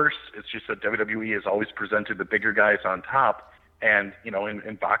worse. It's just that WWE has always presented the bigger guys on top. And,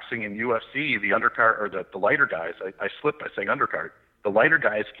 in boxing and UFC, the undercard or the lighter guys, I slipped by saying undercard. The lighter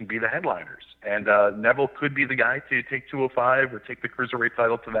guys can be the headliners. And Neville could be the guy to take 205 or take the cruiserweight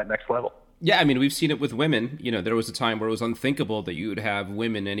title to that next level. Yeah, I mean, we've seen it with women. There was a time where it was unthinkable that you would have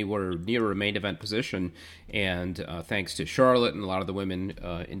women anywhere near a main event position. And thanks to Charlotte and a lot of the women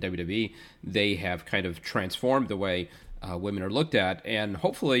in WWE, they have kind of transformed the way women are looked at. And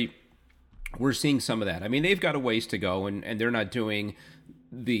hopefully we're seeing some of that. I mean, they've got a ways to go, and they're not doing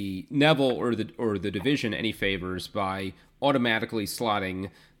the Neville or the division any favors by automatically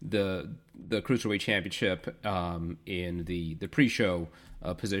slotting the Cruiserweight Championship in the pre-show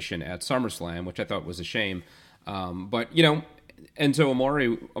position at SummerSlam, which I thought was a shame. But Enzo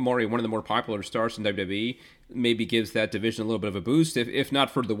Amore, one of the more popular stars in WWE, maybe gives that division a little bit of a boost, if not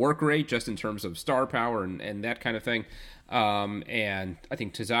for the work rate, just in terms of star power and that kind of thing. And I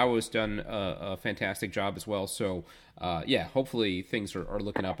think Tozawa's done a fantastic job as well. So, hopefully things are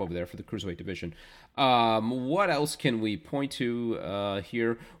looking up over there for the Cruiserweight division. What else can we point to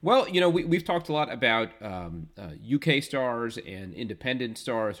here? Well, we've talked a lot about UK stars and independent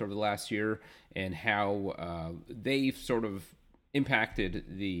stars over the last year and how they've sort of impacted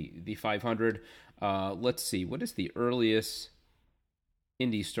the 500. Let's see, what is the earliest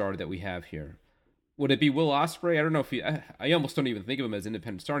indie star that we have here? Would it be Will Ospreay? I don't know if I almost don't even think of him as an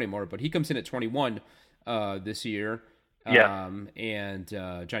independent star anymore, but he comes in at 21 this year. And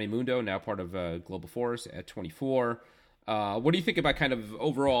Johnny Mundo, now part of Global Force at 24. What do you think about kind of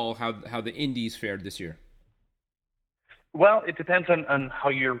overall how the indies fared this year? Well, it depends on how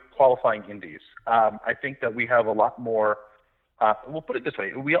you're qualifying indies. I think that we have a lot more. We'll put it this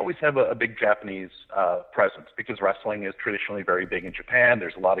way. We always have a big Japanese presence because wrestling is traditionally very big in Japan.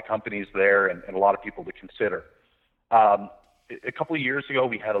 There's a lot of companies there and a lot of people to consider. A couple of years ago,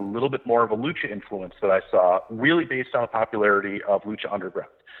 we had a little bit more of a lucha influence that I saw, really based on the popularity of Lucha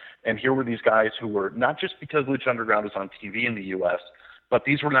Underground. And here were these guys who were, not just because Lucha Underground was on TV in the U.S., but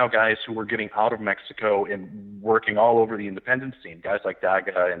these were now guys who were getting out of Mexico and working all over the independent scene, guys like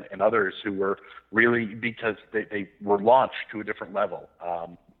Daga and others who were really, because they were launched to a different level,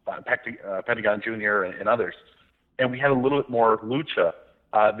 Pentagon Jr. and others. And we had a little bit more lucha.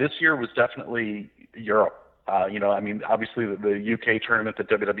 This year was definitely Europe. Obviously the UK tournament that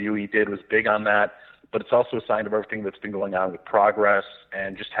WWE did was big on that, but it's also a sign of everything that's been going on with Progress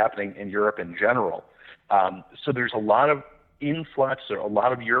and just happening in Europe in general. So there's a lot of influx, or a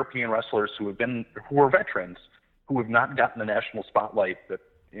lot of European wrestlers who are veterans, who have not gotten the national spotlight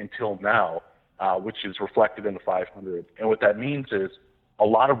until now, which is reflected in the 500. And what that means is a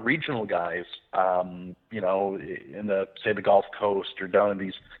lot of regional guys, in the Gulf Coast or down in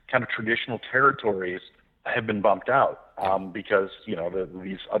these kind of traditional territories, have been bumped out because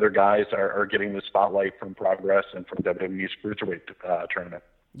these other guys are getting the spotlight from Progress and from WWE's Cruiserweight tournament.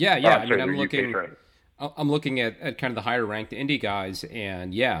 I'm looking at kind of the higher ranked indie guys,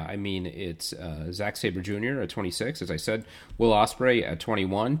 and it's Zack Sabre Jr. at 26, as I said, Will Ospreay at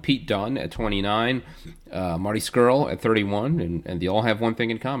 21, Pete Dunne at 29, Marty Scurll at 31, and they all have one thing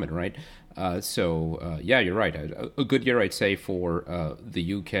in common, right? You're right. A good year, I'd say, for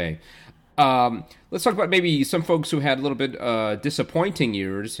the UK. Let's talk about maybe some folks who had a little bit disappointing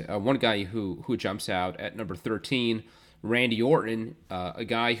years. One guy who jumps out at number 13, Randy Orton, a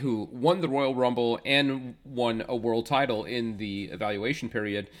guy who won the Royal Rumble and won a world title in the evaluation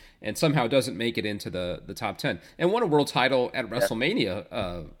period, and somehow doesn't make it into the top 10. And won a world title at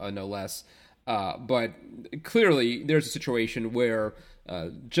WrestleMania, no less. But clearly there's a situation where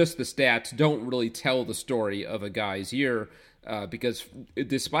just the stats don't really tell the story of a guy's year, because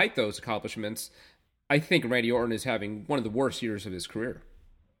despite those accomplishments, I think Randy Orton is having one of the worst years of his career.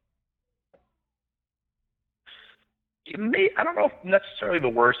 I don't know if necessarily the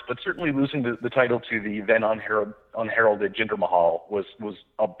worst, but certainly losing the title to the then unheralded Jinder Mahal was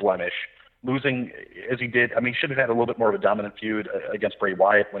a blemish. Losing as he did, he should have had a little bit more of a dominant feud against Bray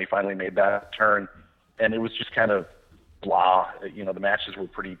Wyatt when he finally made that turn, and it was just kind of blah. The matches were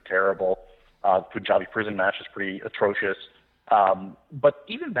pretty terrible. The Punjabi prison match is pretty atrocious. But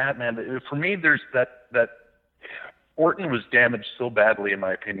even that, man, for me, there's that Orton was damaged so badly, in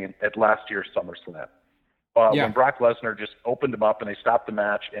my opinion, at last year's SummerSlam. When Brock Lesnar just opened him up and they stopped the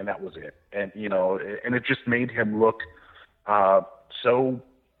match, and that was it. And, and it just made him look so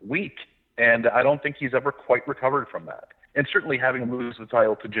weak. And I don't think he's ever quite recovered from that. And certainly having him lose the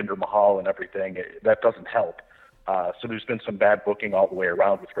title to Jinder Mahal and everything, that doesn't help. So there's been some bad booking all the way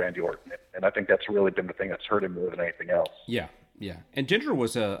around with Randy Orton. And I think that's really been the thing that's hurt him more than anything else. Yeah. And Jinder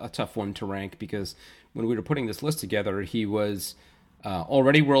was a tough one to rank because when we were putting this list together, he was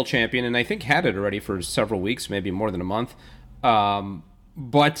already world champion, and I think had it already for several weeks, maybe more than a month.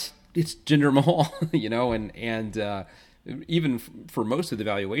 But it's Jinder Mahal, and even for most of the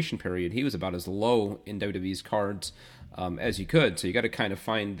evaluation period, he was about as low in WWE's cards as you could. So you got to kind of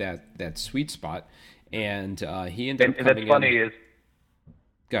find that sweet spot. And he ended up coming in. And that's funny is...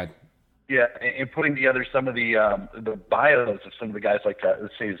 Go ahead. Yeah, and putting together some of the bios of some of the guys like,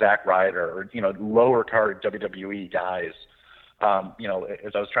 say, Zack Ryder, or, lower card WWE guys.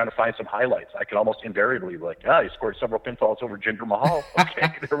 As I was trying to find some highlights, I could almost invariably be like, he scored several pinfalls over Jinder Mahal.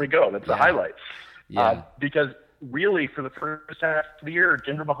 Okay, there we go. That's a highlight. Yeah. Because really, for the first half of the year,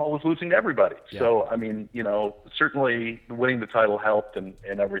 Jinder Mahal was losing to everybody. Yeah. So, certainly winning the title helped and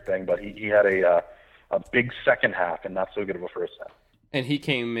everything, but he had a big second half and not so good of a first half. And he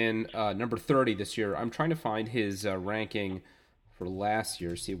came in number 30 this year. I'm trying to find his ranking for last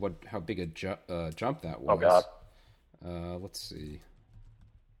year, see how big a jump that was. Oh, God. Let's see.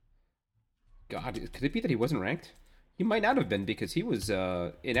 God, could it be that he wasn't ranked? He might not have been because he was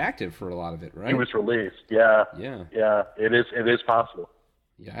inactive for a lot of it, right? He was released. Yeah. It is possible.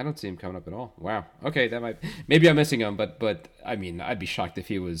 Yeah, I don't see him coming up at all. Wow. Okay, maybe I'm missing him, but I'd be shocked if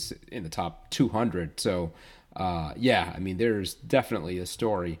he was in the top 200. So, there's definitely a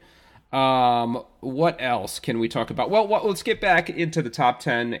story. What else can we talk about? Well, let's get back into the top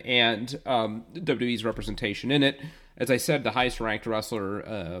 10 and WWE's representation in it. As I said, the highest ranked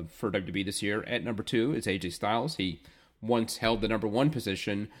wrestler for WWE this year at number 2 is AJ Styles. He once held the number one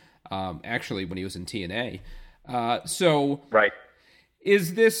position, actually when he was in TNA. So right.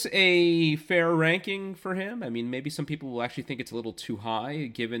 Is this a fair ranking for him? I mean, maybe some people will actually think it's a little too high,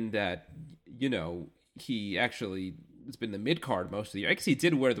 given that, he actually has been the mid-card most of the year. I guess he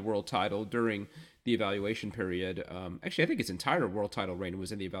did wear the world title during the evaluation period. Actually, I think his entire world title reign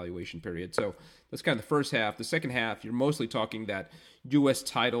was in the evaluation period. So that's kind of the first half. The second half, you're mostly talking that U.S.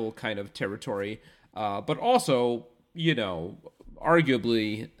 title kind of territory, but also,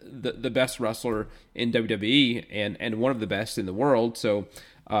 arguably the best wrestler in WWE and one of the best in the world. So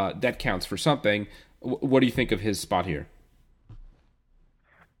that counts for something. What do you think of his spot here?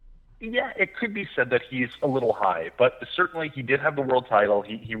 Yeah, it could be said that he's a little high, but certainly he did have the world title.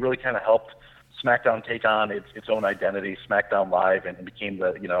 He really kind of helped SmackDown take on its own identity, SmackDown Live, and became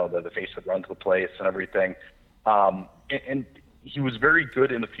the face that runs the place and everything. And he was very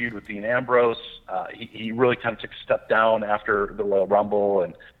good in the feud with Dean Ambrose. He really kind of took a step down after the Royal Rumble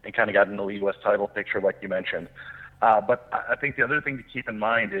and kind of got in the U.S. title picture, like you mentioned. But I think the other thing to keep in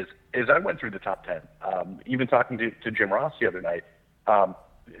mind is I went through the top 10. Even talking to Jim Ross the other night,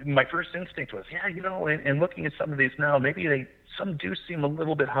 my first instinct was, and looking at some of these now, maybe some do seem a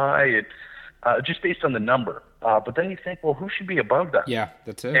little bit high, just based on the number. But then you think, well, who should be above that? Yeah,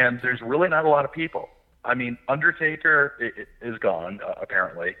 that's it. And there's really not a lot of people. I mean, Undertaker is gone,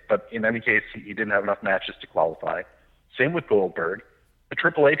 apparently, but in any case, he didn't have enough matches to qualify. Same with Goldberg.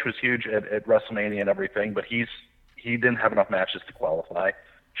 Triple H was huge at WrestleMania and everything, but he didn't have enough matches to qualify.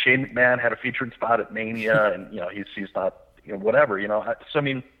 Shane McMahon had a featured spot at Mania, and he's not whatever. So I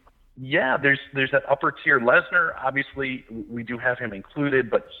mean, yeah, there's that upper tier. Lesnar, obviously, we do have him included,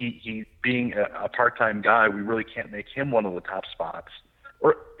 but he being a part-time guy, we really can't make him one of the top spots.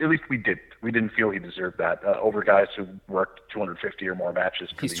 Or at least we didn't. We didn't feel he deserved that over guys who worked 250 or more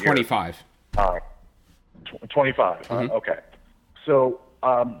matches per He's year. 25. 25. Mm-hmm. Okay. So,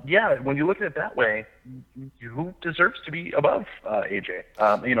 when you look at it that way, who deserves to be above AJ?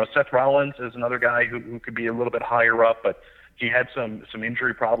 Seth Rollins is another guy who could be a little bit higher up, but he had some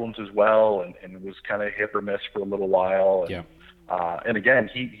injury problems as well and was kind of hit or miss for a little while. Yeah. And again,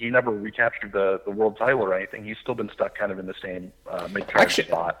 he never recaptured the world title or anything. He's still been stuck kind of in the same mid-card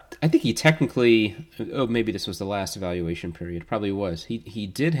spot. I think he technically, maybe this was the last evaluation period. Probably was. He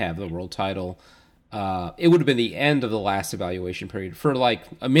did have the world title. It would have been the end of the last evaluation period for like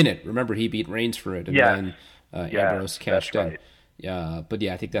a minute. Remember, he beat Reigns for it, and then Ambrose cashed in. Right. Yeah, but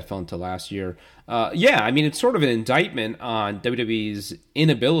I think that fell into last year. I mean, it's sort of an indictment on WWE's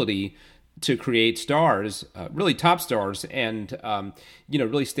inability to create stars, really top stars, and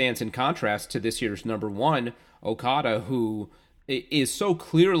really stands in contrast to this year's number one, Okada, who is so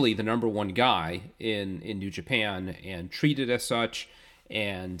clearly the number one guy in New Japan and treated as such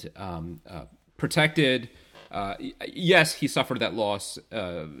and protected. Yes, he suffered that loss,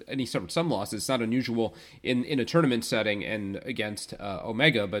 and he suffered some losses. It's not unusual in a tournament setting and against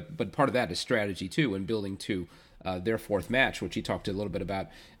Omega, but part of that is strategy too, and building to their fourth match, which he talked a little bit about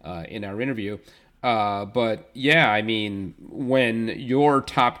in our interview. But yeah, I mean, when your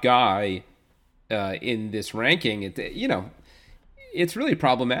top guy in this ranking, it's really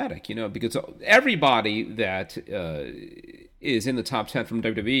problematic, because everybody that is in the top 10 from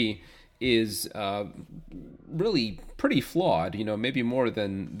WWE is really pretty flawed, maybe more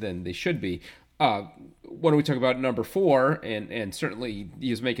than they should be. When we talk about number 4, and certainly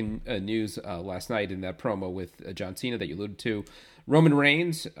he was making news last night in that promo with John Cena that you alluded to, Roman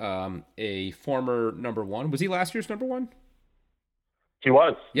Reigns, a former number 1. Was he last year's number 1? He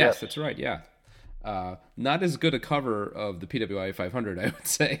was. Yes, that's right. Yeah. Not as good a cover of the PWI 500, I would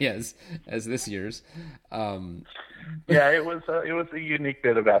say, as this year's. It was a unique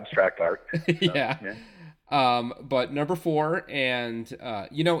bit of abstract art. Yeah. But number 4, and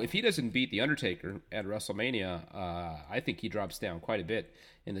if he doesn't beat The Undertaker at WrestleMania, I think he drops down quite a bit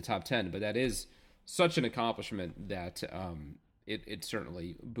in the top 10. But that is such an accomplishment that it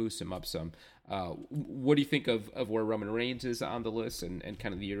certainly boosts him up some. What do you think of where Roman Reigns is on the list and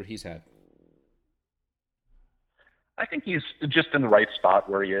kind of the year he's had? I think he's just in the right spot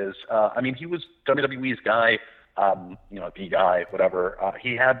where he is. He was WWE's guy, the guy, whatever.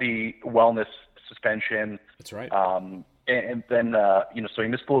 He had the wellness suspension. That's right. And then, so he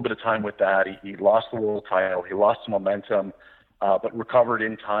missed a little bit of time with that. He lost the world title. He lost some momentum, but recovered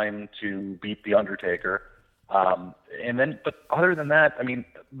in time to beat The Undertaker. But other than that,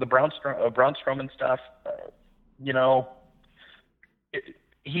 the Braun Strowman stuff,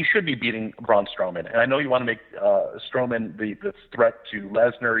 he should be beating Braun Strowman. And I know you want to make Strowman the threat to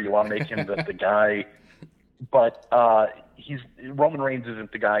Lesnar. You want to make him the guy. but Roman Reigns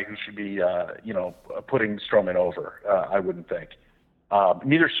isn't the guy who should be putting Strowman over. I wouldn't think.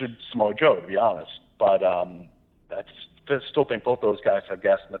 Neither should Samoa Joe, to be honest. But I still think both those guys have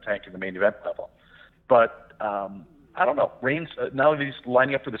gas in the tank in the main event level. But I don't know. Reigns, now that he's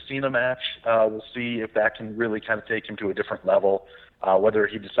lining up for the Cena match, we'll see if that can really kind of take him to a different level. Whether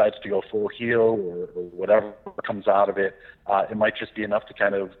he decides to go full heel or whatever comes out of it, it might just be enough to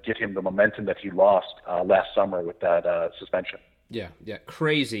kind of get him the momentum that he lost last summer with that suspension. Yeah.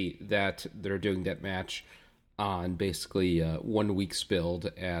 Crazy that they're doing that match on basically 1 week's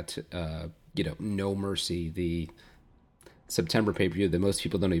build at No Mercy, the September pay-per-view that most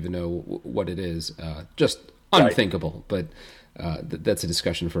people don't even know what it is. Just unthinkable, right. But that's a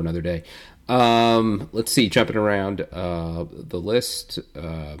discussion for another day. Let's see, jumping around the list.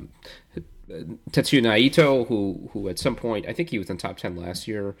 Tetsuya Naito, who at some point, I think he was in top 10 last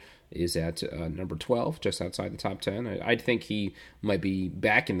year, is at number 12, just outside the top 10. I think he might be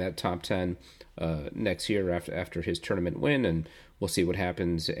back in that top 10 next year after his tournament win, and we'll see what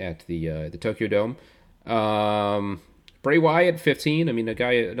happens at the Tokyo Dome. Bray Wyatt, 15. I mean,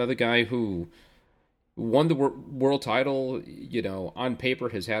 another guy who won the world title, on paper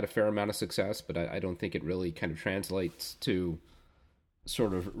has had a fair amount of success, but I don't think it really kind of translates to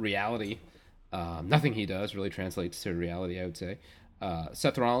sort of reality. Nothing he does really translates to reality, I would say.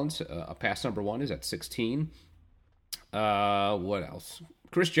 Seth Rollins, a past number 1, is at 16. What else?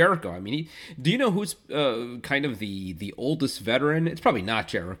 Chris Jericho. I mean, do you know who's kind of the oldest veteran? It's probably not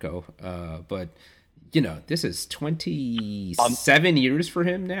Jericho, but this is 27 years for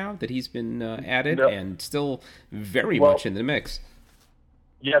him now that he's been added, and still very much in the mix.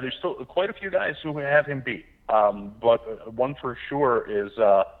 Yeah, there's still quite a few guys who have him beat. But one for sure is,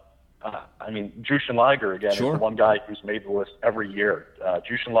 Jushin Liger, again, sure. is the one guy who's made the list every year.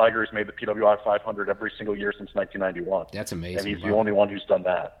 Jushin Liger has made the PWI 500 every single year since 1991. That's amazing. And he's the only one who's done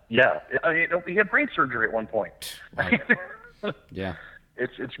that. Yeah. He had brain surgery at one point. Right. Yeah.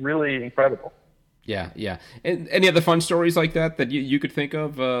 It's really incredible. Yeah. And any other fun stories like that you could think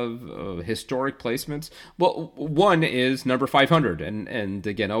of historic placements? Well, one is number 500, and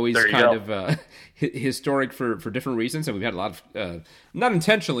again, always kind of historic for different reasons, and we've had a lot of, not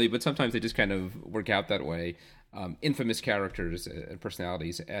intentionally, but sometimes they just kind of work out that way. Infamous characters and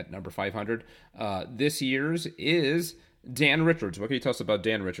personalities at number 500. This year's is Dan Richards. What can you tell us about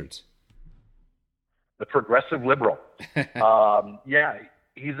Dan Richards? The progressive liberal. Yeah.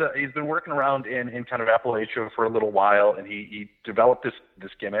 He's been working around in kind of Appalachia for a little while, and he developed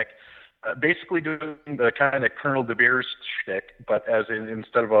this gimmick, basically doing the kind of Colonel De Beers shtick, but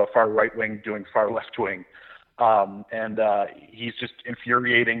instead of a far right wing, doing far left wing, and he's just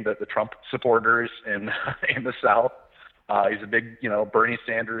infuriating the Trump supporters in the South. He's a big Bernie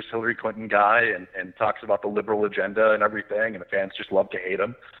Sanders, Hillary Clinton guy, and talks about the liberal agenda and everything, and the fans just love to hate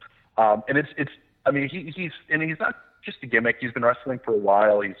him. And he's not just a gimmick. He's been wrestling for a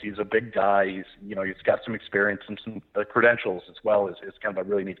while. He's a big guy. He's got some experience and some credentials as well as kind of a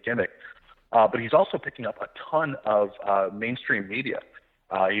really neat gimmick. But he's also picking up a ton of mainstream media.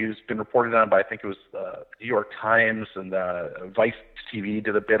 He's been reported on by, I think it was New York Times, and Vice TV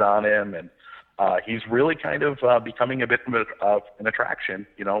did a bit on him, and he's really kind of becoming a bit of an attraction.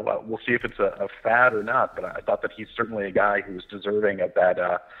 We'll see if it's a fad or not, but I thought that he's certainly a guy who was deserving of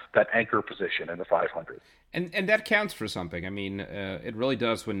that anchor position in the 500. And that counts for something. I mean, it really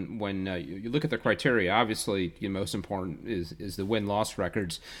does when you look at the criteria. Obviously, the most important is the win-loss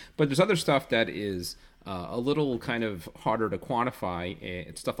records, but there's other stuff that is a little kind of harder to quantify.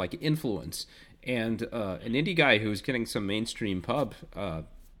 It's stuff like influence, and an indie guy who's getting some mainstream pub.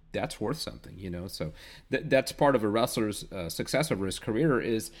 That's worth something, So that's part of a wrestler's success over his career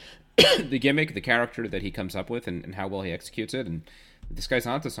is the gimmick, the character that he comes up with, and how well he executes it. And this guy's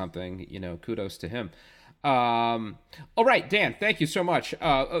onto something, kudos to him. All right, Dan, thank you so much.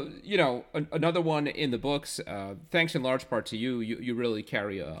 Another one in the books. Thanks in large part to you. You really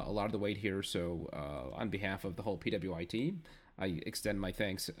carry a lot of the weight here. So on behalf of the whole PWI team, I extend my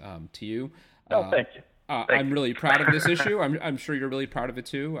thanks to you. Thank you. I'm really proud of this issue. I'm sure you're really proud of it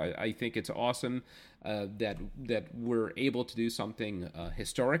too. I think it's awesome that we're able to do something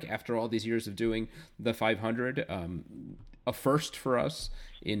historic after all these years of doing the 500. A first for us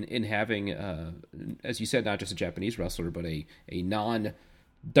in having, as you said, not just a Japanese wrestler, but a non-WWE,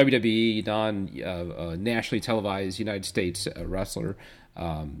 nationally televised United States wrestler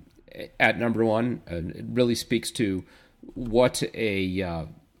at number 1. It really speaks to what a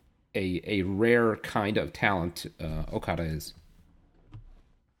rare kind of talent Okada is.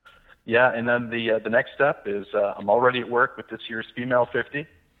 Yeah, and then the next step is I'm already at work with this year's Female 50,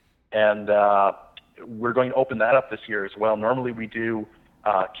 and we're going to open that up this year as well. Normally we do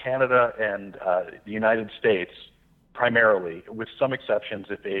Canada and the United States primarily, with some exceptions.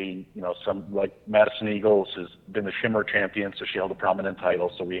 If some like Madison Eagles has been the Shimmer champion, so she held a prominent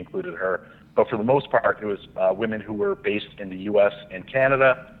title, so we included her. But for the most part, it was women who were based in the U.S. and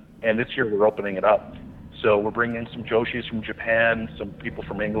Canada, and this year we're opening it up. So we're bringing in some Joshis from Japan, some people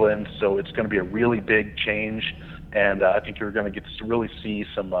from England, so it's going to be a really big change, and I think you're going to get to really see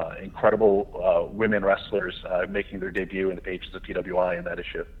some incredible women wrestlers making their debut in the pages of PWI in that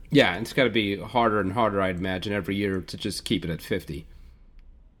issue. Yeah, and it's got to be harder and harder, I'd imagine, every year to just keep it at 50.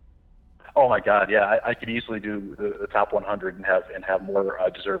 Oh my God, yeah, I could easily do the top 100 and have more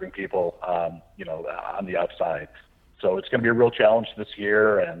deserving people, on the outside. So it's going to be a real challenge this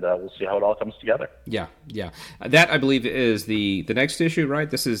year, and we'll see how it all comes together. Yeah. That, I believe, is the next issue,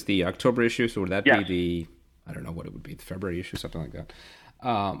 right? This is the October issue, so would that be the, I don't know what it would be, the February issue, something like that.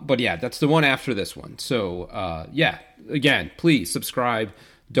 But yeah, that's the one after this one. So again, please subscribe.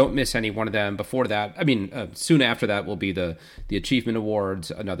 Don't miss any one of them. Before that, soon after that will be the Achievement Awards,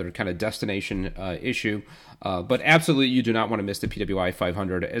 another kind of destination issue. But absolutely, you do not want to miss the PWI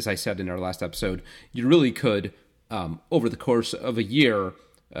 500. As I said in our last episode, you really could, over the course of a year,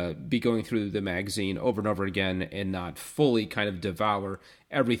 be going through the magazine over and over again and not fully kind of devour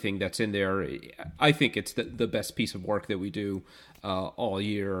everything that's in there. I think it's the best piece of work that we do all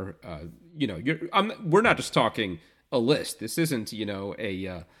year. We're not just talking a list. This isn't,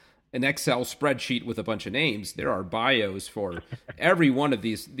 an Excel spreadsheet with a bunch of names. There are bios for every one of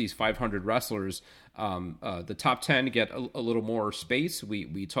these 500 wrestlers. The top 10 get a little more space.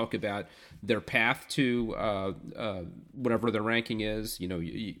 We talk about their path to whatever their ranking is.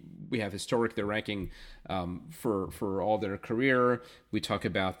 We have historic their ranking for all their career. We talk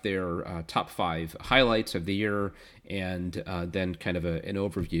about their top 5 highlights of the year, and then kind of an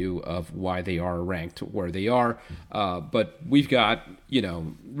overview of why they are ranked where they are. But we've got,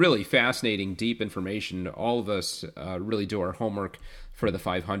 really fascinating, deep information. All of us really do our homework for the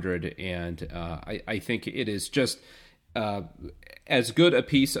 500, and I think it is just as good a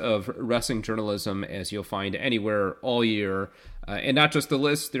piece of wrestling journalism as you'll find anywhere all year. And not just the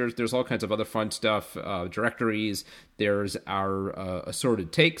list, there's all kinds of other fun stuff, directories, there's our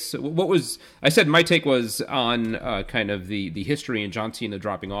assorted takes. I said my take was on kind of the history and John Cena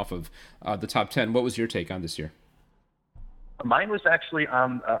dropping off of the top 10. What was your take on this year? Mine was actually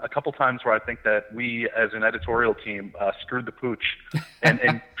on a couple times where I think that we, as an editorial team, screwed the pooch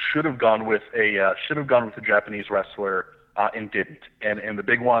and should have gone with a Japanese wrestler and didn't. And the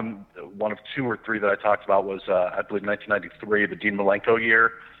big one of 2 or 3 that I talked about was I believe 1993, the Dean Malenko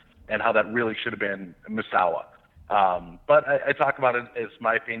year, and how that really should have been Misawa. But I talk about it as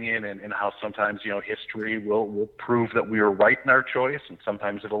my opinion and how sometimes history will prove that we were right in our choice, and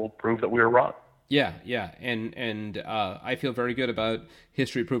sometimes it'll prove that we were wrong. Yeah, and I feel very good about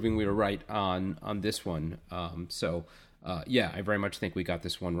history proving we were right on this one. I very much think we got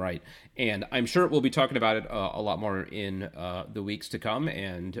this one right, and I'm sure we'll be talking about it a lot more in the weeks to come.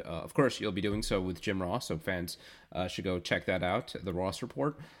 And of course, you'll be doing so with Jim Ross, so fans should go check that out, the Ross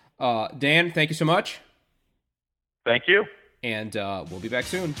Report. Dan, thank you so much. Thank you, and we'll be back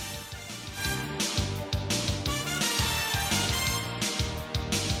soon.